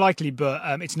it's unlikely,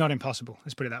 but it's not impossible.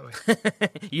 Let's put it that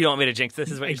way. You don't want me to jinx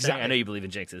this, is what you're saying? I know you believe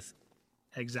in jinxes.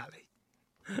 Exactly.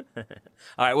 All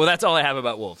right, well, that's all I have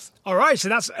about Wolves. All right, so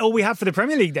that's all we have for the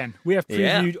Premier League then. We have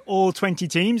previewed all 20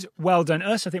 teams. Well done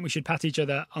us. I think we should pat each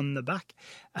other on the back.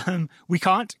 We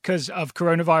can't because of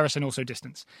coronavirus and also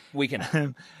distance. We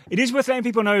can. It is worth letting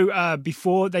people know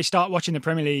before they start watching the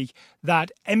Premier League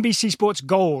that NBC Sports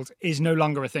Gold is no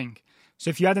longer a thing. So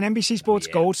if you had an NBC Sports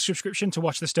Gold subscription to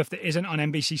watch the stuff that isn't on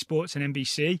NBC Sports and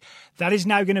NBC, that is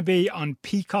now going to be on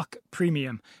Peacock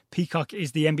Premium. Peacock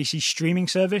is the NBC streaming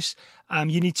service.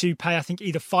 You need to pay, I think,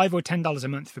 either $5 or $10 a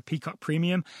month for Peacock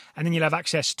Premium, and then you'll have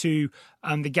access to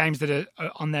the games that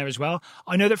are on there as well.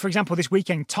 I know that, for example, this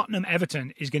weekend,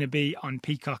 Tottenham-Everton is going to be on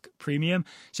Peacock Premium.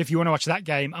 So if you want to watch that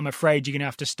game, I'm afraid you're going to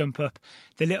have to stump up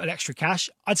the little extra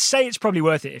cash. I'd say it's probably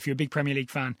worth it if you're a big Premier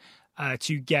League fan.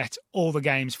 To get all the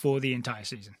games for the entire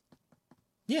season.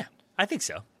 Yeah, I think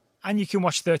so. And you can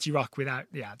watch 30 Rock without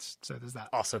the ads. So there's that.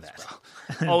 Also that.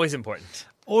 Well. Always important.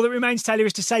 All that remains, Taylor,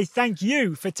 is to say thank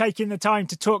you for taking the time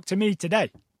to talk to me today.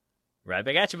 Right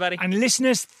back at you, buddy. And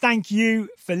listeners, thank you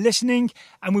for listening.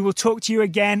 And we will talk to you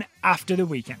again after the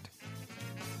weekend.